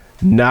movies.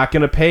 Not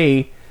gonna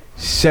pay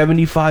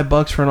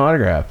 $75 for an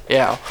autograph.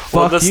 Yeah.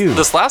 Fuck you.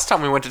 This last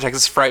time we went to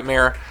Texas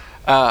Frightmare,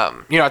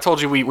 I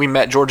told you we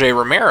met George A.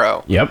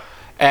 Romero. Yep.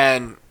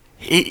 And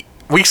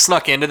we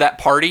snuck into that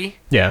party.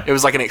 Yeah. It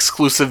was like an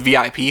exclusive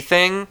VIP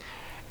thing,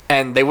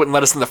 and they wouldn't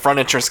let us in the front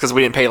entrance because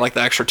we didn't pay like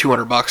the extra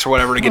 $200 or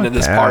whatever to get into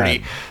this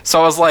party. So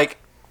I was like,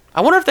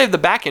 I wonder if they have the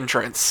back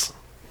entrance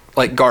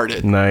like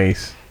guarded.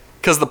 Nice.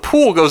 Because the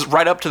pool goes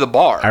right up to the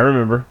bar. I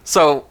remember.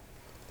 So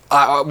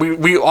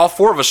we all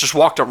four of us just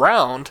walked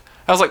around.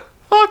 I was like,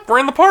 look, we're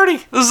in the party.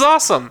 This is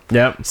awesome.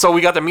 Yep. So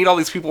we got to meet all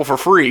these people for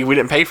free. We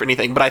didn't pay for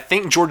anything. But I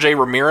think George A.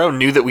 Romero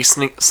knew that we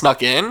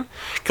snuck in.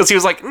 Because he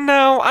was like,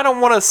 no, I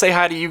don't want to say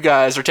hi to you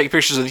guys or take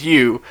pictures with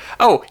you.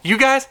 Oh, you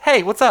guys?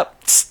 Hey, what's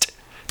up?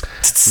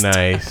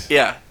 Nice.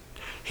 Yeah.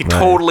 He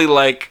totally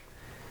like,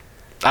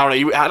 I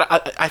don't know.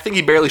 I think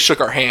he barely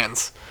shook our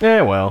hands.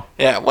 Yeah, well.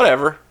 Yeah,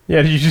 whatever.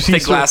 Yeah, did you see?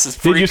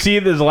 Did you see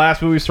this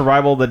last movie,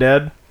 Survival of the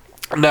Dead?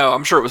 No,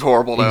 I'm sure it was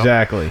horrible though.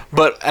 Exactly.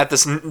 But at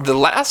the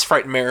last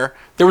Frightmare,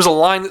 there was a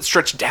line that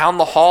stretched down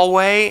the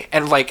hallway,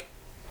 and like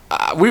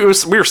we were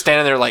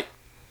standing there like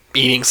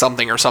eating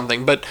something or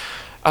something. But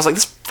I was like,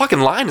 this fucking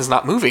line is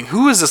not moving.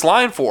 Who is this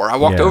line for? I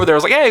walked over there. I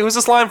was like, hey, who's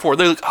this line for?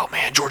 They're like, oh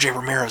man, George A.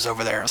 Romero's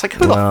over there. I was like,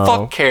 who the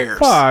fuck cares?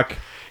 Fuck.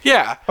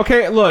 Yeah.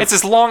 Okay, look. It's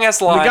this long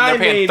ass line. They're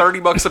paying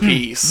 $30 a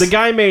piece. The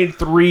guy made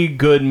 3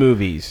 good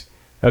movies.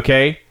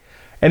 Okay.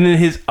 And then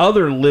his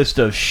other list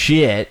of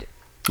shit.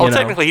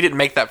 Technically, he didn't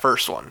make that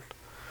first one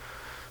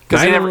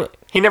because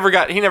he never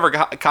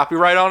got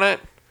copyright on it.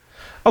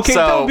 Okay,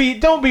 so,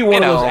 don't be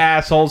one of those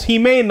assholes. He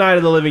made Night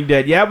of the Living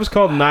Dead. Yeah, it was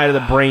called Night of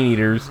the Brain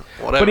Eaters,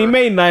 but he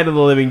made Night of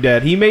the Living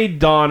Dead. He made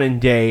Dawn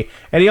and Day,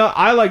 and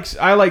I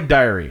like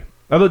Diary.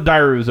 I thought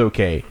Diary was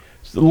okay.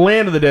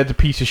 Land of the Dead's a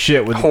piece of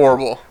shit with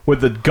horrible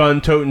with the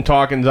gun-toting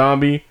talking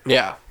zombie.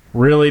 Yeah,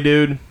 really,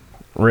 dude,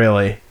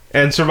 really.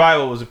 And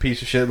Survival was a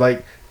piece of shit.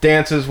 Like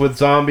Dances with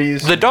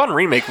Zombies. The Dawn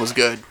remake was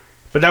good.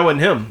 But that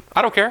wasn't him.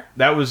 I don't care.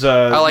 That was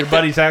your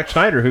buddy Zack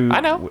Snyder, who I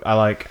know. I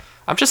like.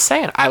 I'm just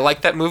saying. I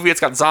like that movie.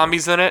 It's got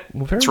zombies in it.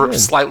 Well,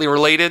 it's slightly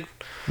related.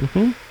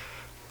 Mm-hmm.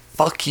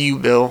 Fuck you,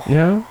 Bill.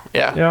 Yeah.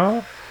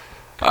 Yeah.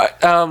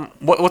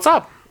 What's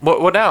up?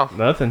 What now?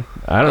 Nothing.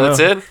 I don't know.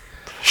 That's it?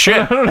 Shit.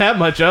 I don't have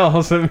much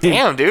else. I mean,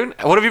 damn, dude.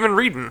 What have you been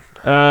reading?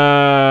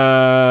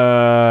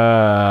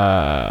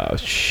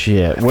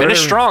 Shit.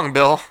 Finish strong,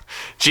 Bill.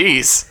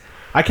 Jeez.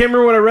 I can't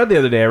remember what I read the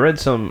other day. I read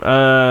some.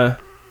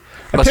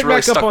 Must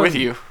really stuck with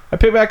you. I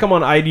picked back up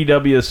on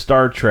IDW's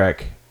Star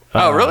Trek.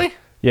 Oh, really?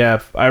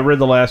 Yeah, I read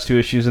the last 2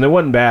 issues, and it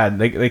wasn't bad.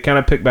 They kind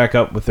of pick back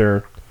up with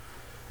their...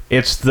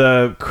 It's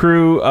the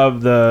crew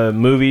of the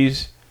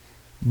movies,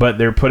 but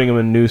they're putting them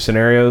in new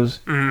scenarios.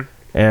 Mm-hmm.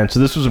 And so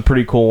this was a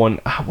pretty cool one.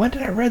 When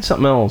did I read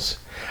something else?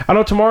 I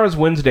know tomorrow's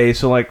Wednesday,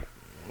 so like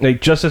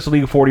Justice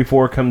League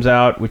 44 comes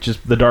out, which is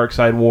the Dark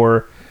Side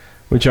War,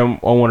 which I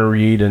want to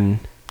read. And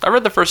I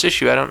read the first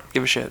issue. I don't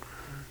give a shit.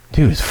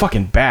 Dude, it's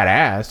fucking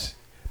badass.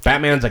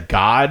 Batman's a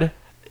god.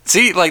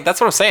 See, like, that's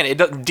what I'm saying.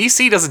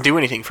 DC doesn't do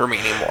anything for me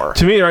anymore.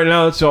 To me, right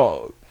now, that's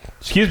all...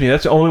 Excuse me,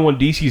 that's the only one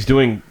DC's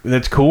doing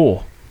that's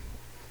cool.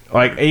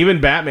 Like,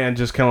 even Batman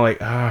just kind of like,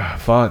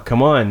 fuck,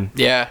 come on.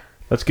 Yeah.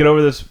 Let's get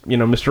over this,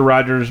 Mr.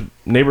 Rogers'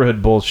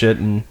 neighborhood bullshit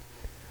and,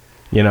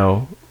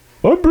 I'm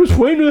Bruce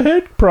Wayne with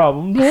head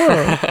problems.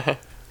 Yeah.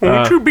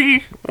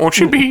 Won't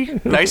you be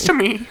nice to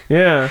me?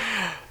 Yeah.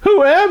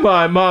 Who am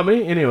I,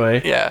 mommy?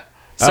 Anyway. Yeah.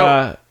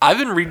 So, I've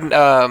been reading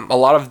a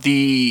lot of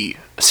the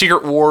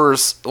Secret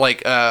Wars,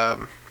 like,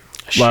 a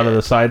lot of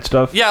the side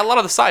stuff? Yeah, a lot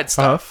of the side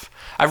stuff.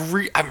 I'm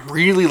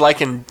really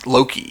liking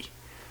Loki.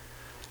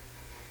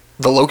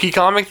 The Loki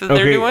comic that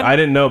they're doing. I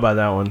didn't know about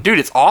that one. Dude,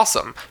 it's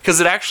awesome.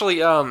 Because it actually,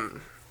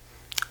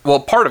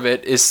 part of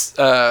it is,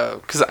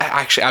 because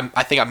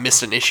I think I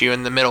missed an issue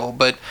in the middle,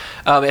 but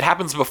it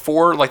happens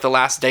before, like, the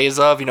last days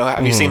of,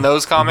 have you seen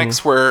those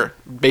comics where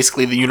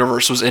basically the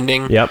universe was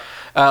ending? Yep.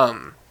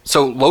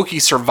 So Loki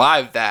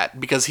survived that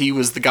because he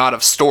was the god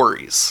of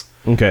stories.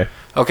 Okay,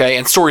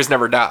 and stories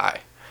never die.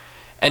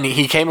 And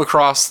he came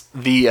across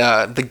the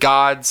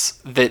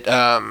gods that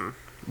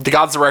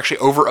were actually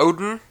over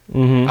Odin.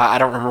 Mm-hmm. I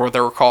don't remember what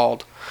they were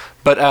called,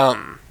 but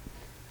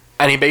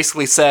and he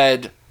basically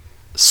said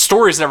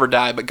stories never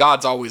die, but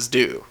gods always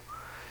do.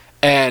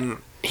 And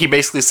he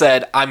basically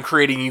said, I'm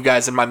creating you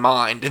guys in my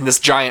mind in this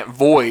giant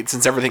void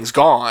since everything's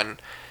gone,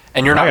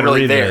 and you're not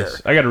really there.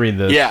 I got to read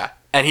this. Yeah,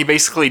 and he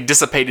basically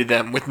dissipated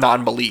them with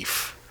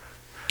non-belief.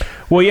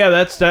 Well, yeah,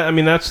 that's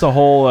the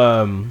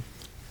whole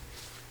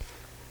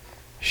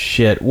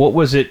shit. What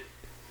was it?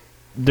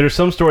 There's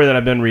some story that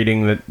I've been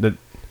reading that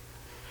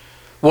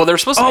well, they're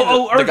supposed to be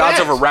the gods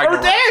over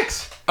Ragnarok. Earth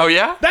X! Oh,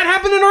 yeah? That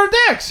happened in Earth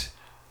X!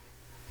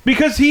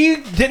 Because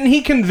didn't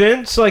he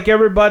convince, like,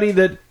 everybody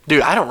that...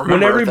 Dude, I don't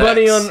remember when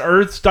everybody on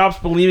Earth stops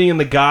believing in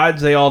the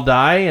gods, they all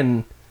die,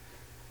 and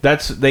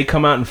they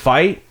come out and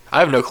fight? I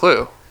have no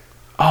clue.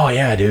 Oh,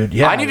 yeah, dude.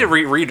 Yeah. I need to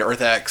reread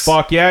Earth X.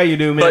 Fuck yeah, you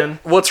do, man.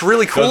 But what's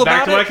really cool goes about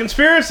back to my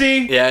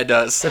conspiracy. Yeah, it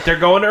does. That they're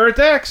going to Earth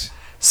X.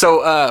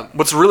 So,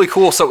 what's really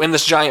cool, so in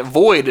this giant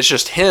void, it's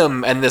just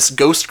him and this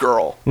ghost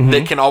girl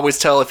that can always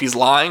tell if he's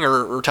lying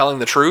or telling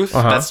the truth.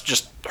 Uh-huh. That's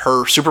just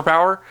her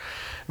superpower.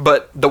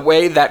 But the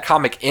way that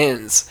comic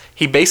ends,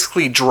 he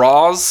basically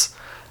draws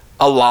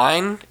a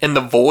line in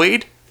the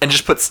void and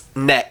just puts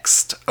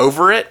next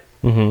over it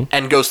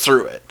and goes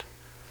through it.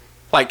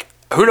 Like,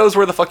 who knows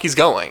where the fuck he's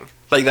going?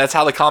 Like, that's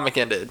how the comic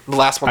ended. The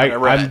last one that I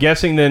read. I'm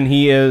guessing then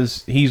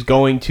he's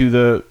going to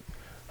the...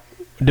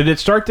 Did it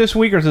start this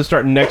week or does it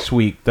start next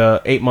week,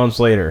 the 8 months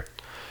later?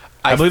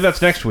 I believe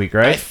that's next week,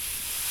 right?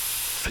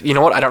 You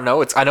know what? I don't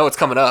know. I know it's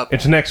coming up.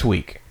 It's next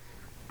week.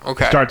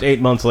 Okay. It starts 8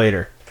 months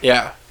later.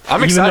 Yeah.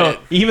 I'm excited.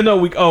 Even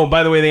though oh,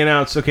 by the way, they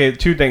announced, 2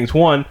 things.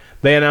 One,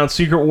 they announced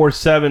Secret Wars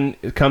 7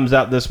 comes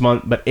out this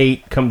month, but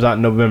 8 comes out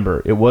in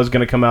November. It was going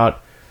to come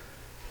out...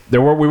 We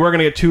were going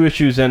to get 2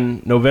 issues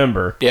in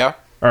November. Yeah.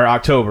 Or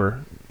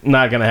October.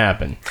 Not going to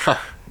happen.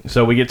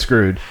 So we get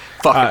screwed.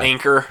 Fucking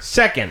Anchor.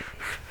 Second...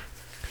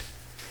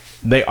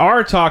 They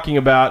are talking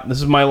about...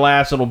 This is my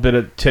last little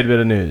tidbit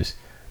of news.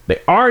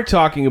 They are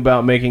talking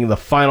about making the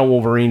final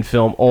Wolverine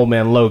film Old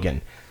Man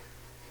Logan.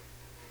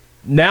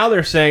 Now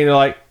they're saying, they're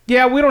like,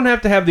 yeah, we don't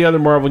have to have the other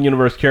Marvel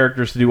Universe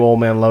characters to do Old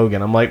Man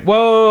Logan. I'm like,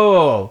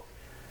 whoa.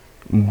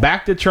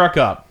 Back the truck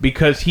up.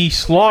 Because he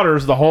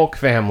slaughters the Hulk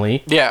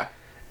family. Yeah.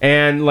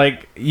 And,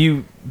 like,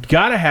 you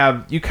kind of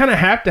have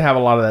to have a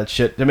lot of that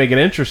shit to make it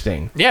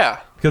interesting.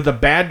 Yeah. Because the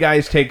bad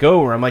guys take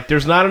over. I'm like,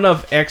 there's not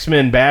enough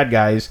X-Men bad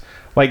guys...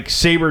 Like,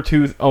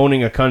 Sabretooth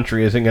owning a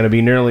country isn't going to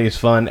be nearly as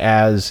fun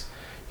as,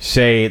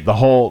 say, the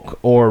Hulk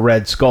or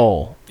Red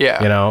Skull.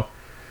 Yeah. You know?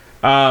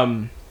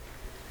 That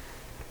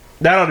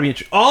ought to be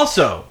interesting.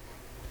 Also,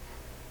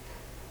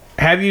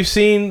 have you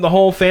seen the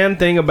whole fan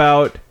thing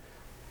about...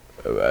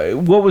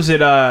 what was it?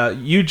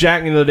 Hugh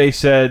Jackman the other day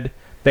said...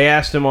 They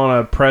asked him on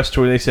a press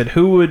tour, they said,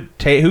 who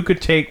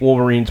could take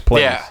Wolverine's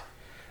place? Yeah.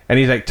 And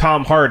he's like,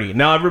 Tom Hardy.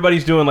 Now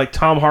everybody's doing, like,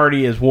 Tom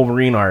Hardy as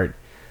Wolverine art.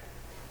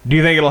 Do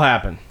you think it'll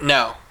happen?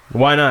 No.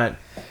 Why not?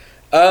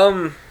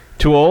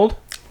 Too old?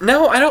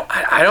 No, I don't.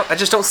 I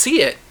just don't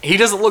see it. He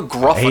doesn't look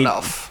gruff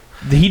enough.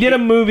 He did a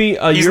movie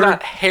He's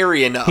not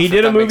hairy enough. He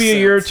did a movie a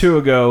year or two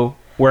ago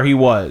where he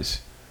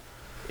was.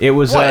 It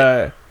was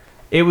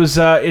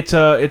it's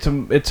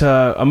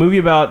a movie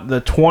about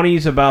the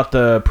 20s, about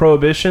the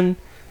Prohibition,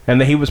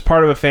 and that he was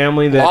part of a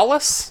family that...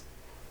 Wallace?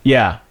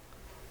 Yeah.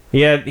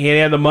 He had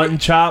the mutton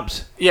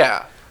chops.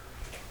 Yeah.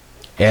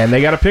 And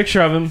they got a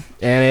picture of him,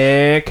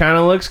 and it kind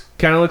of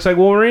looks like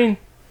Wolverine.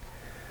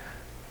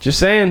 Just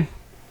saying.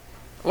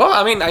 Well,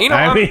 I mean,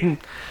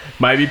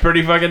 might be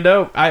pretty fucking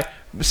dope.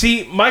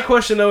 See, my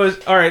question though is,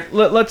 all right,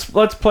 let's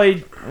play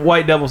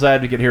White Devil's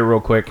Advocate here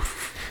real quick.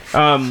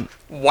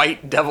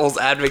 White Devil's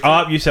Advocate.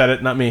 Oh, you said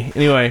it, not me.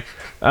 Anyway,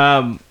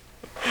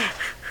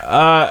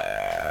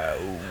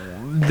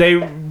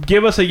 they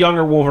give us a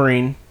younger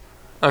Wolverine.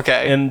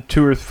 Okay. In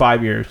 2 or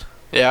 5 years.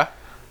 Yeah.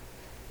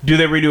 Do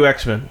they redo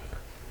X-Men?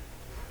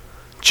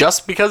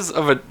 Just because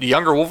of a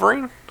younger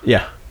Wolverine?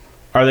 Yeah.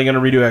 Are they going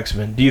to redo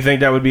X-Men? Do you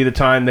think that would be the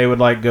time they would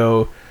like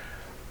go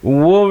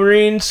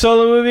Wolverine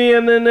solo movie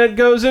and then it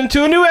goes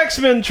into a new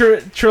X-Men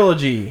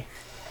trilogy?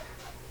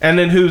 And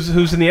then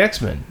who's in the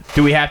X-Men?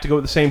 Do we have to go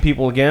with the same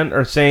people again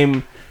or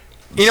same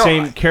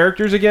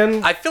characters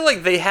again? I feel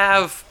like they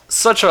have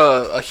such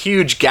a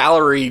huge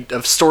gallery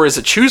of stories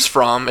to choose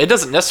from. It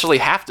doesn't necessarily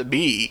have to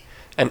be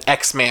an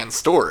X-Man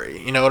story.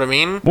 You know what I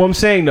mean? What I'm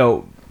saying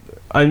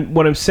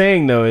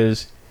though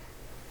is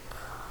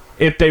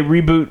if they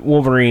reboot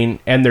Wolverine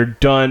and they're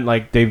done,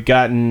 like they've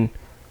gotten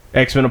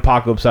X-Men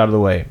Apocalypse out of the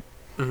way,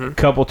 a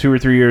couple 2 or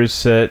 3 years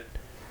sit,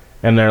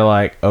 and they're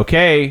like,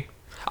 okay.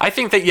 I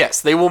think that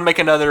yes, they will make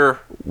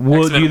another.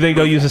 Do you think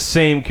they'll use the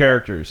same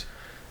characters?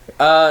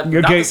 Not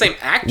the same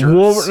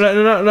actors.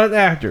 Not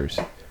actors.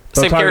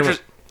 Same characters.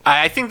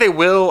 I think they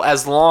will,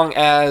 as long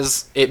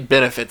as it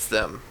benefits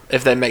them,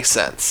 if that makes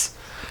sense.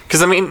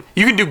 Because I mean,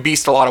 you can do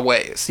Beast a lot of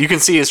ways. You can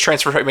see his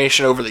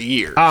transformation over the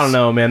years. I don't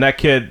know, man. That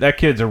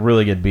kid's a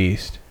really good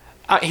Beast.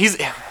 He's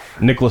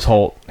Nicholas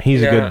Hoult.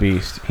 He's a good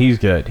Beast. He's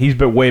good. He's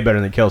way better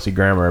than Kelsey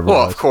Grammer ever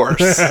was. Of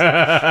course.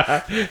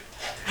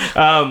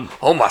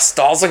 Oh my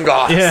stars and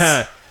gods.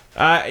 Yeah.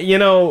 I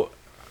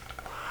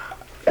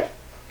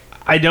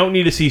don't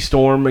need to see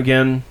Storm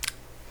again.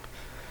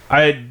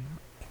 I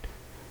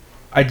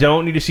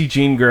don't need to see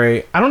Jean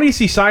Grey. I don't need to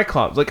see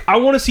Cyclops. Like, I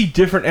want to see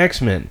different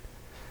X-Men.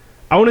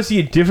 I want to see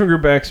a different group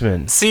of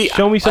X-Men. See,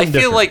 show me something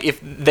different. I feel like if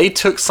they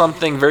took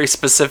something very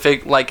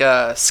specific, like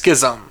a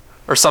Schism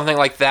or something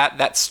like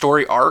that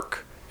story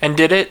arc, and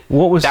did it,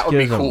 what was that Schism?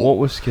 Would be cool. What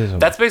was Schism?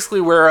 That's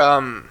basically where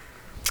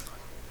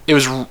it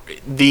was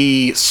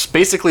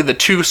basically the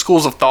two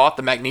schools of thought,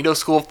 the Magneto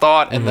school of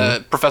thought and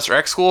the Professor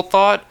X school of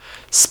thought,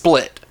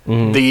 split.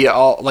 All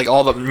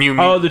the new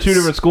mutants. Oh, the two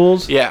different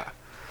schools? Yeah.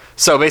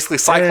 So basically,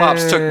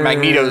 Cyclops took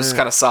Magneto's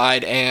kind of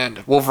side,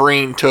 and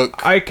Wolverine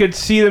took. I could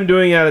see them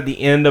doing that at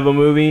the end of a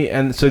movie,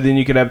 and so then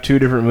you could have two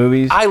different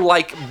movies. I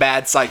like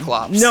bad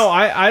Cyclops. No,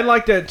 I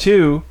like that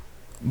too.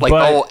 Like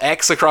the whole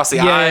X across the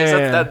eyes.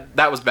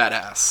 That was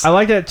badass. I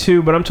like that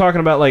too, but I'm talking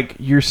about like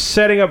you're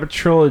setting up a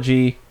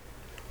trilogy,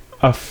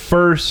 a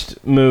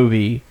first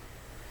movie.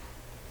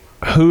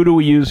 Who do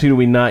we use? Who do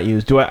we not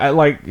use? Do I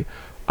like?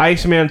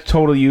 Iceman's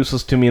totally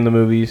useless to me in the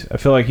movies. I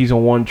feel like he's a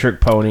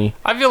one-trick pony.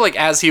 I feel like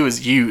as he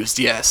was used,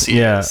 yes, he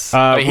is.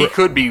 He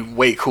could be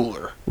way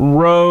cooler.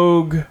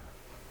 Rogue.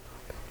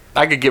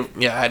 I could give...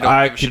 Yeah, I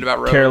don't give a shit about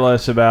Rogue. Care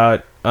less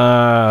about...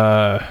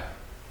 I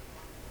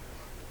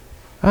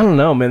don't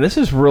know, man. That's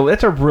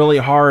a really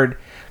hard...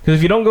 Because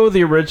if you don't go with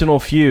the original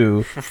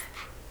few,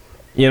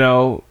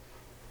 and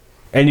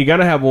you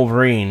gotta have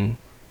Wolverine,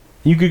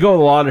 you could go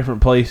a lot of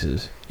different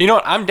places. You know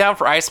what? I'm down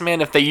for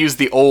Iceman if they use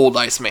the old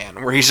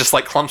Iceman, where he's just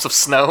like clumps of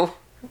snow.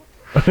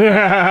 Exactly.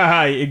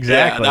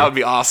 Yeah, that would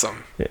be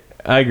awesome.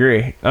 I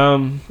agree. I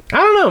don't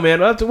know, man.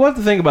 We'll have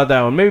to think about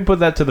that one. Maybe put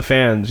that to the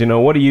fans.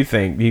 What do you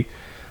think?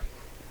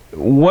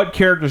 What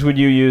characters would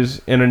you use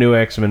in a new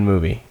X-Men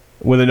movie?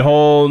 With a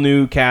whole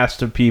new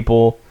cast of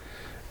people.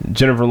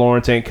 Jennifer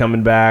Lawrence ain't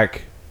coming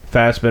back.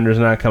 Fassbender's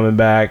not coming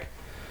back.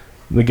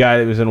 The guy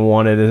that was in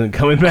Wanted isn't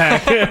coming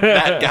back.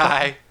 That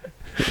guy.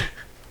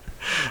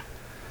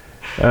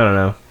 I don't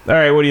know. All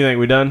right, what do you think?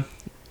 We done?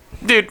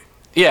 Dude,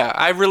 yeah,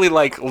 I really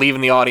like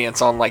leaving the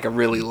audience on like a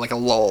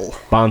lull.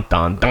 Dun,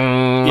 dun,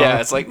 dun. Yeah,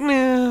 it's like,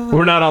 nah.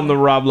 We're not on the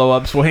Rob Lowe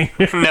upswing.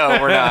 No,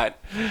 we're not.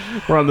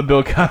 We're on the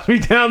Bill Cosby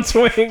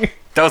downswing.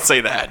 Don't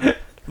say that.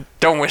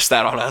 Don't wish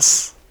that on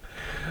us.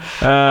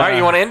 All right,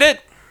 you want to end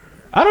it?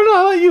 I don't know.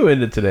 I'll let you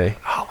end it today.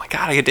 Oh my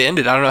god, I get to end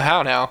it. I don't know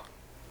how now.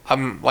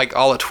 I'm like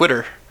all of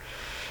Twitter.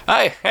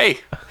 Hey,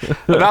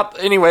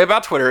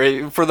 about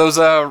Twitter, for those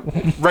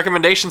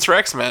recommendations for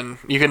X-Men,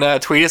 you can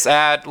tweet us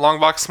at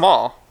Longbox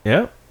Small.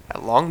 Yeah. At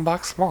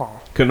Longbox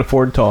Small. Couldn't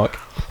afford to talk.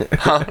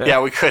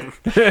 Yeah, we couldn't.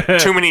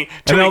 Too many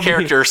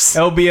characters.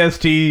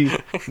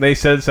 LBST, they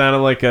said sounded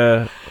like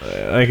a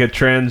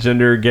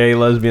transgender gay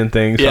lesbian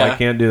thing, so I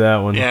can't do that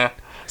one. Yeah.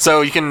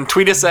 So you can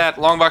tweet us at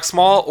Longbox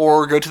Small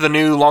or go to the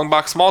new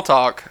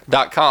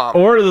longboxsmalltalk.com.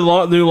 Or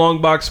the new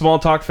Longbox Small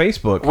Talk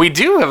Facebook. We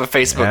do have a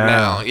Facebook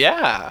now.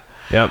 Yeah.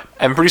 Yep.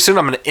 And pretty soon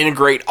I'm going to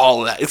integrate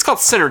all of that. It's called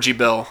Synergy,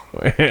 Bill.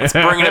 It's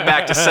bringing it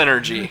back to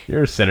Synergy.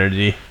 You're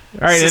Synergy.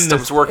 All right,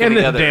 systems working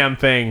together. This damn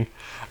thing.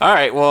 All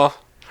right, well,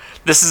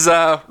 this is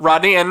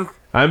Rodney and...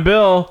 I'm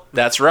Bill.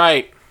 That's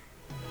right.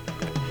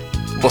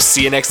 We'll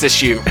see you next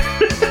issue.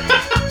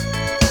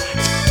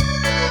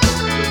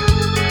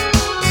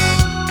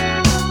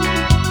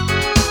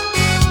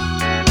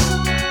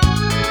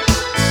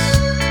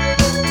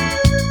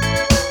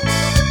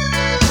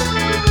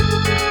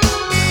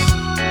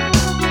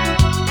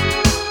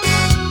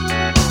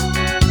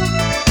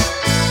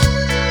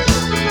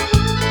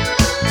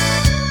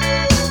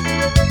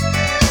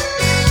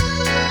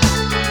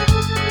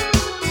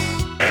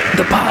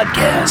 The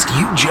podcast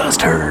you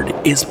just heard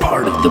is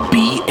part of the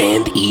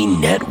B&E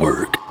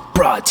Network,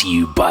 brought to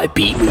you by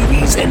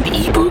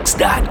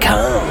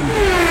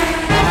bmoviesandebooks.com.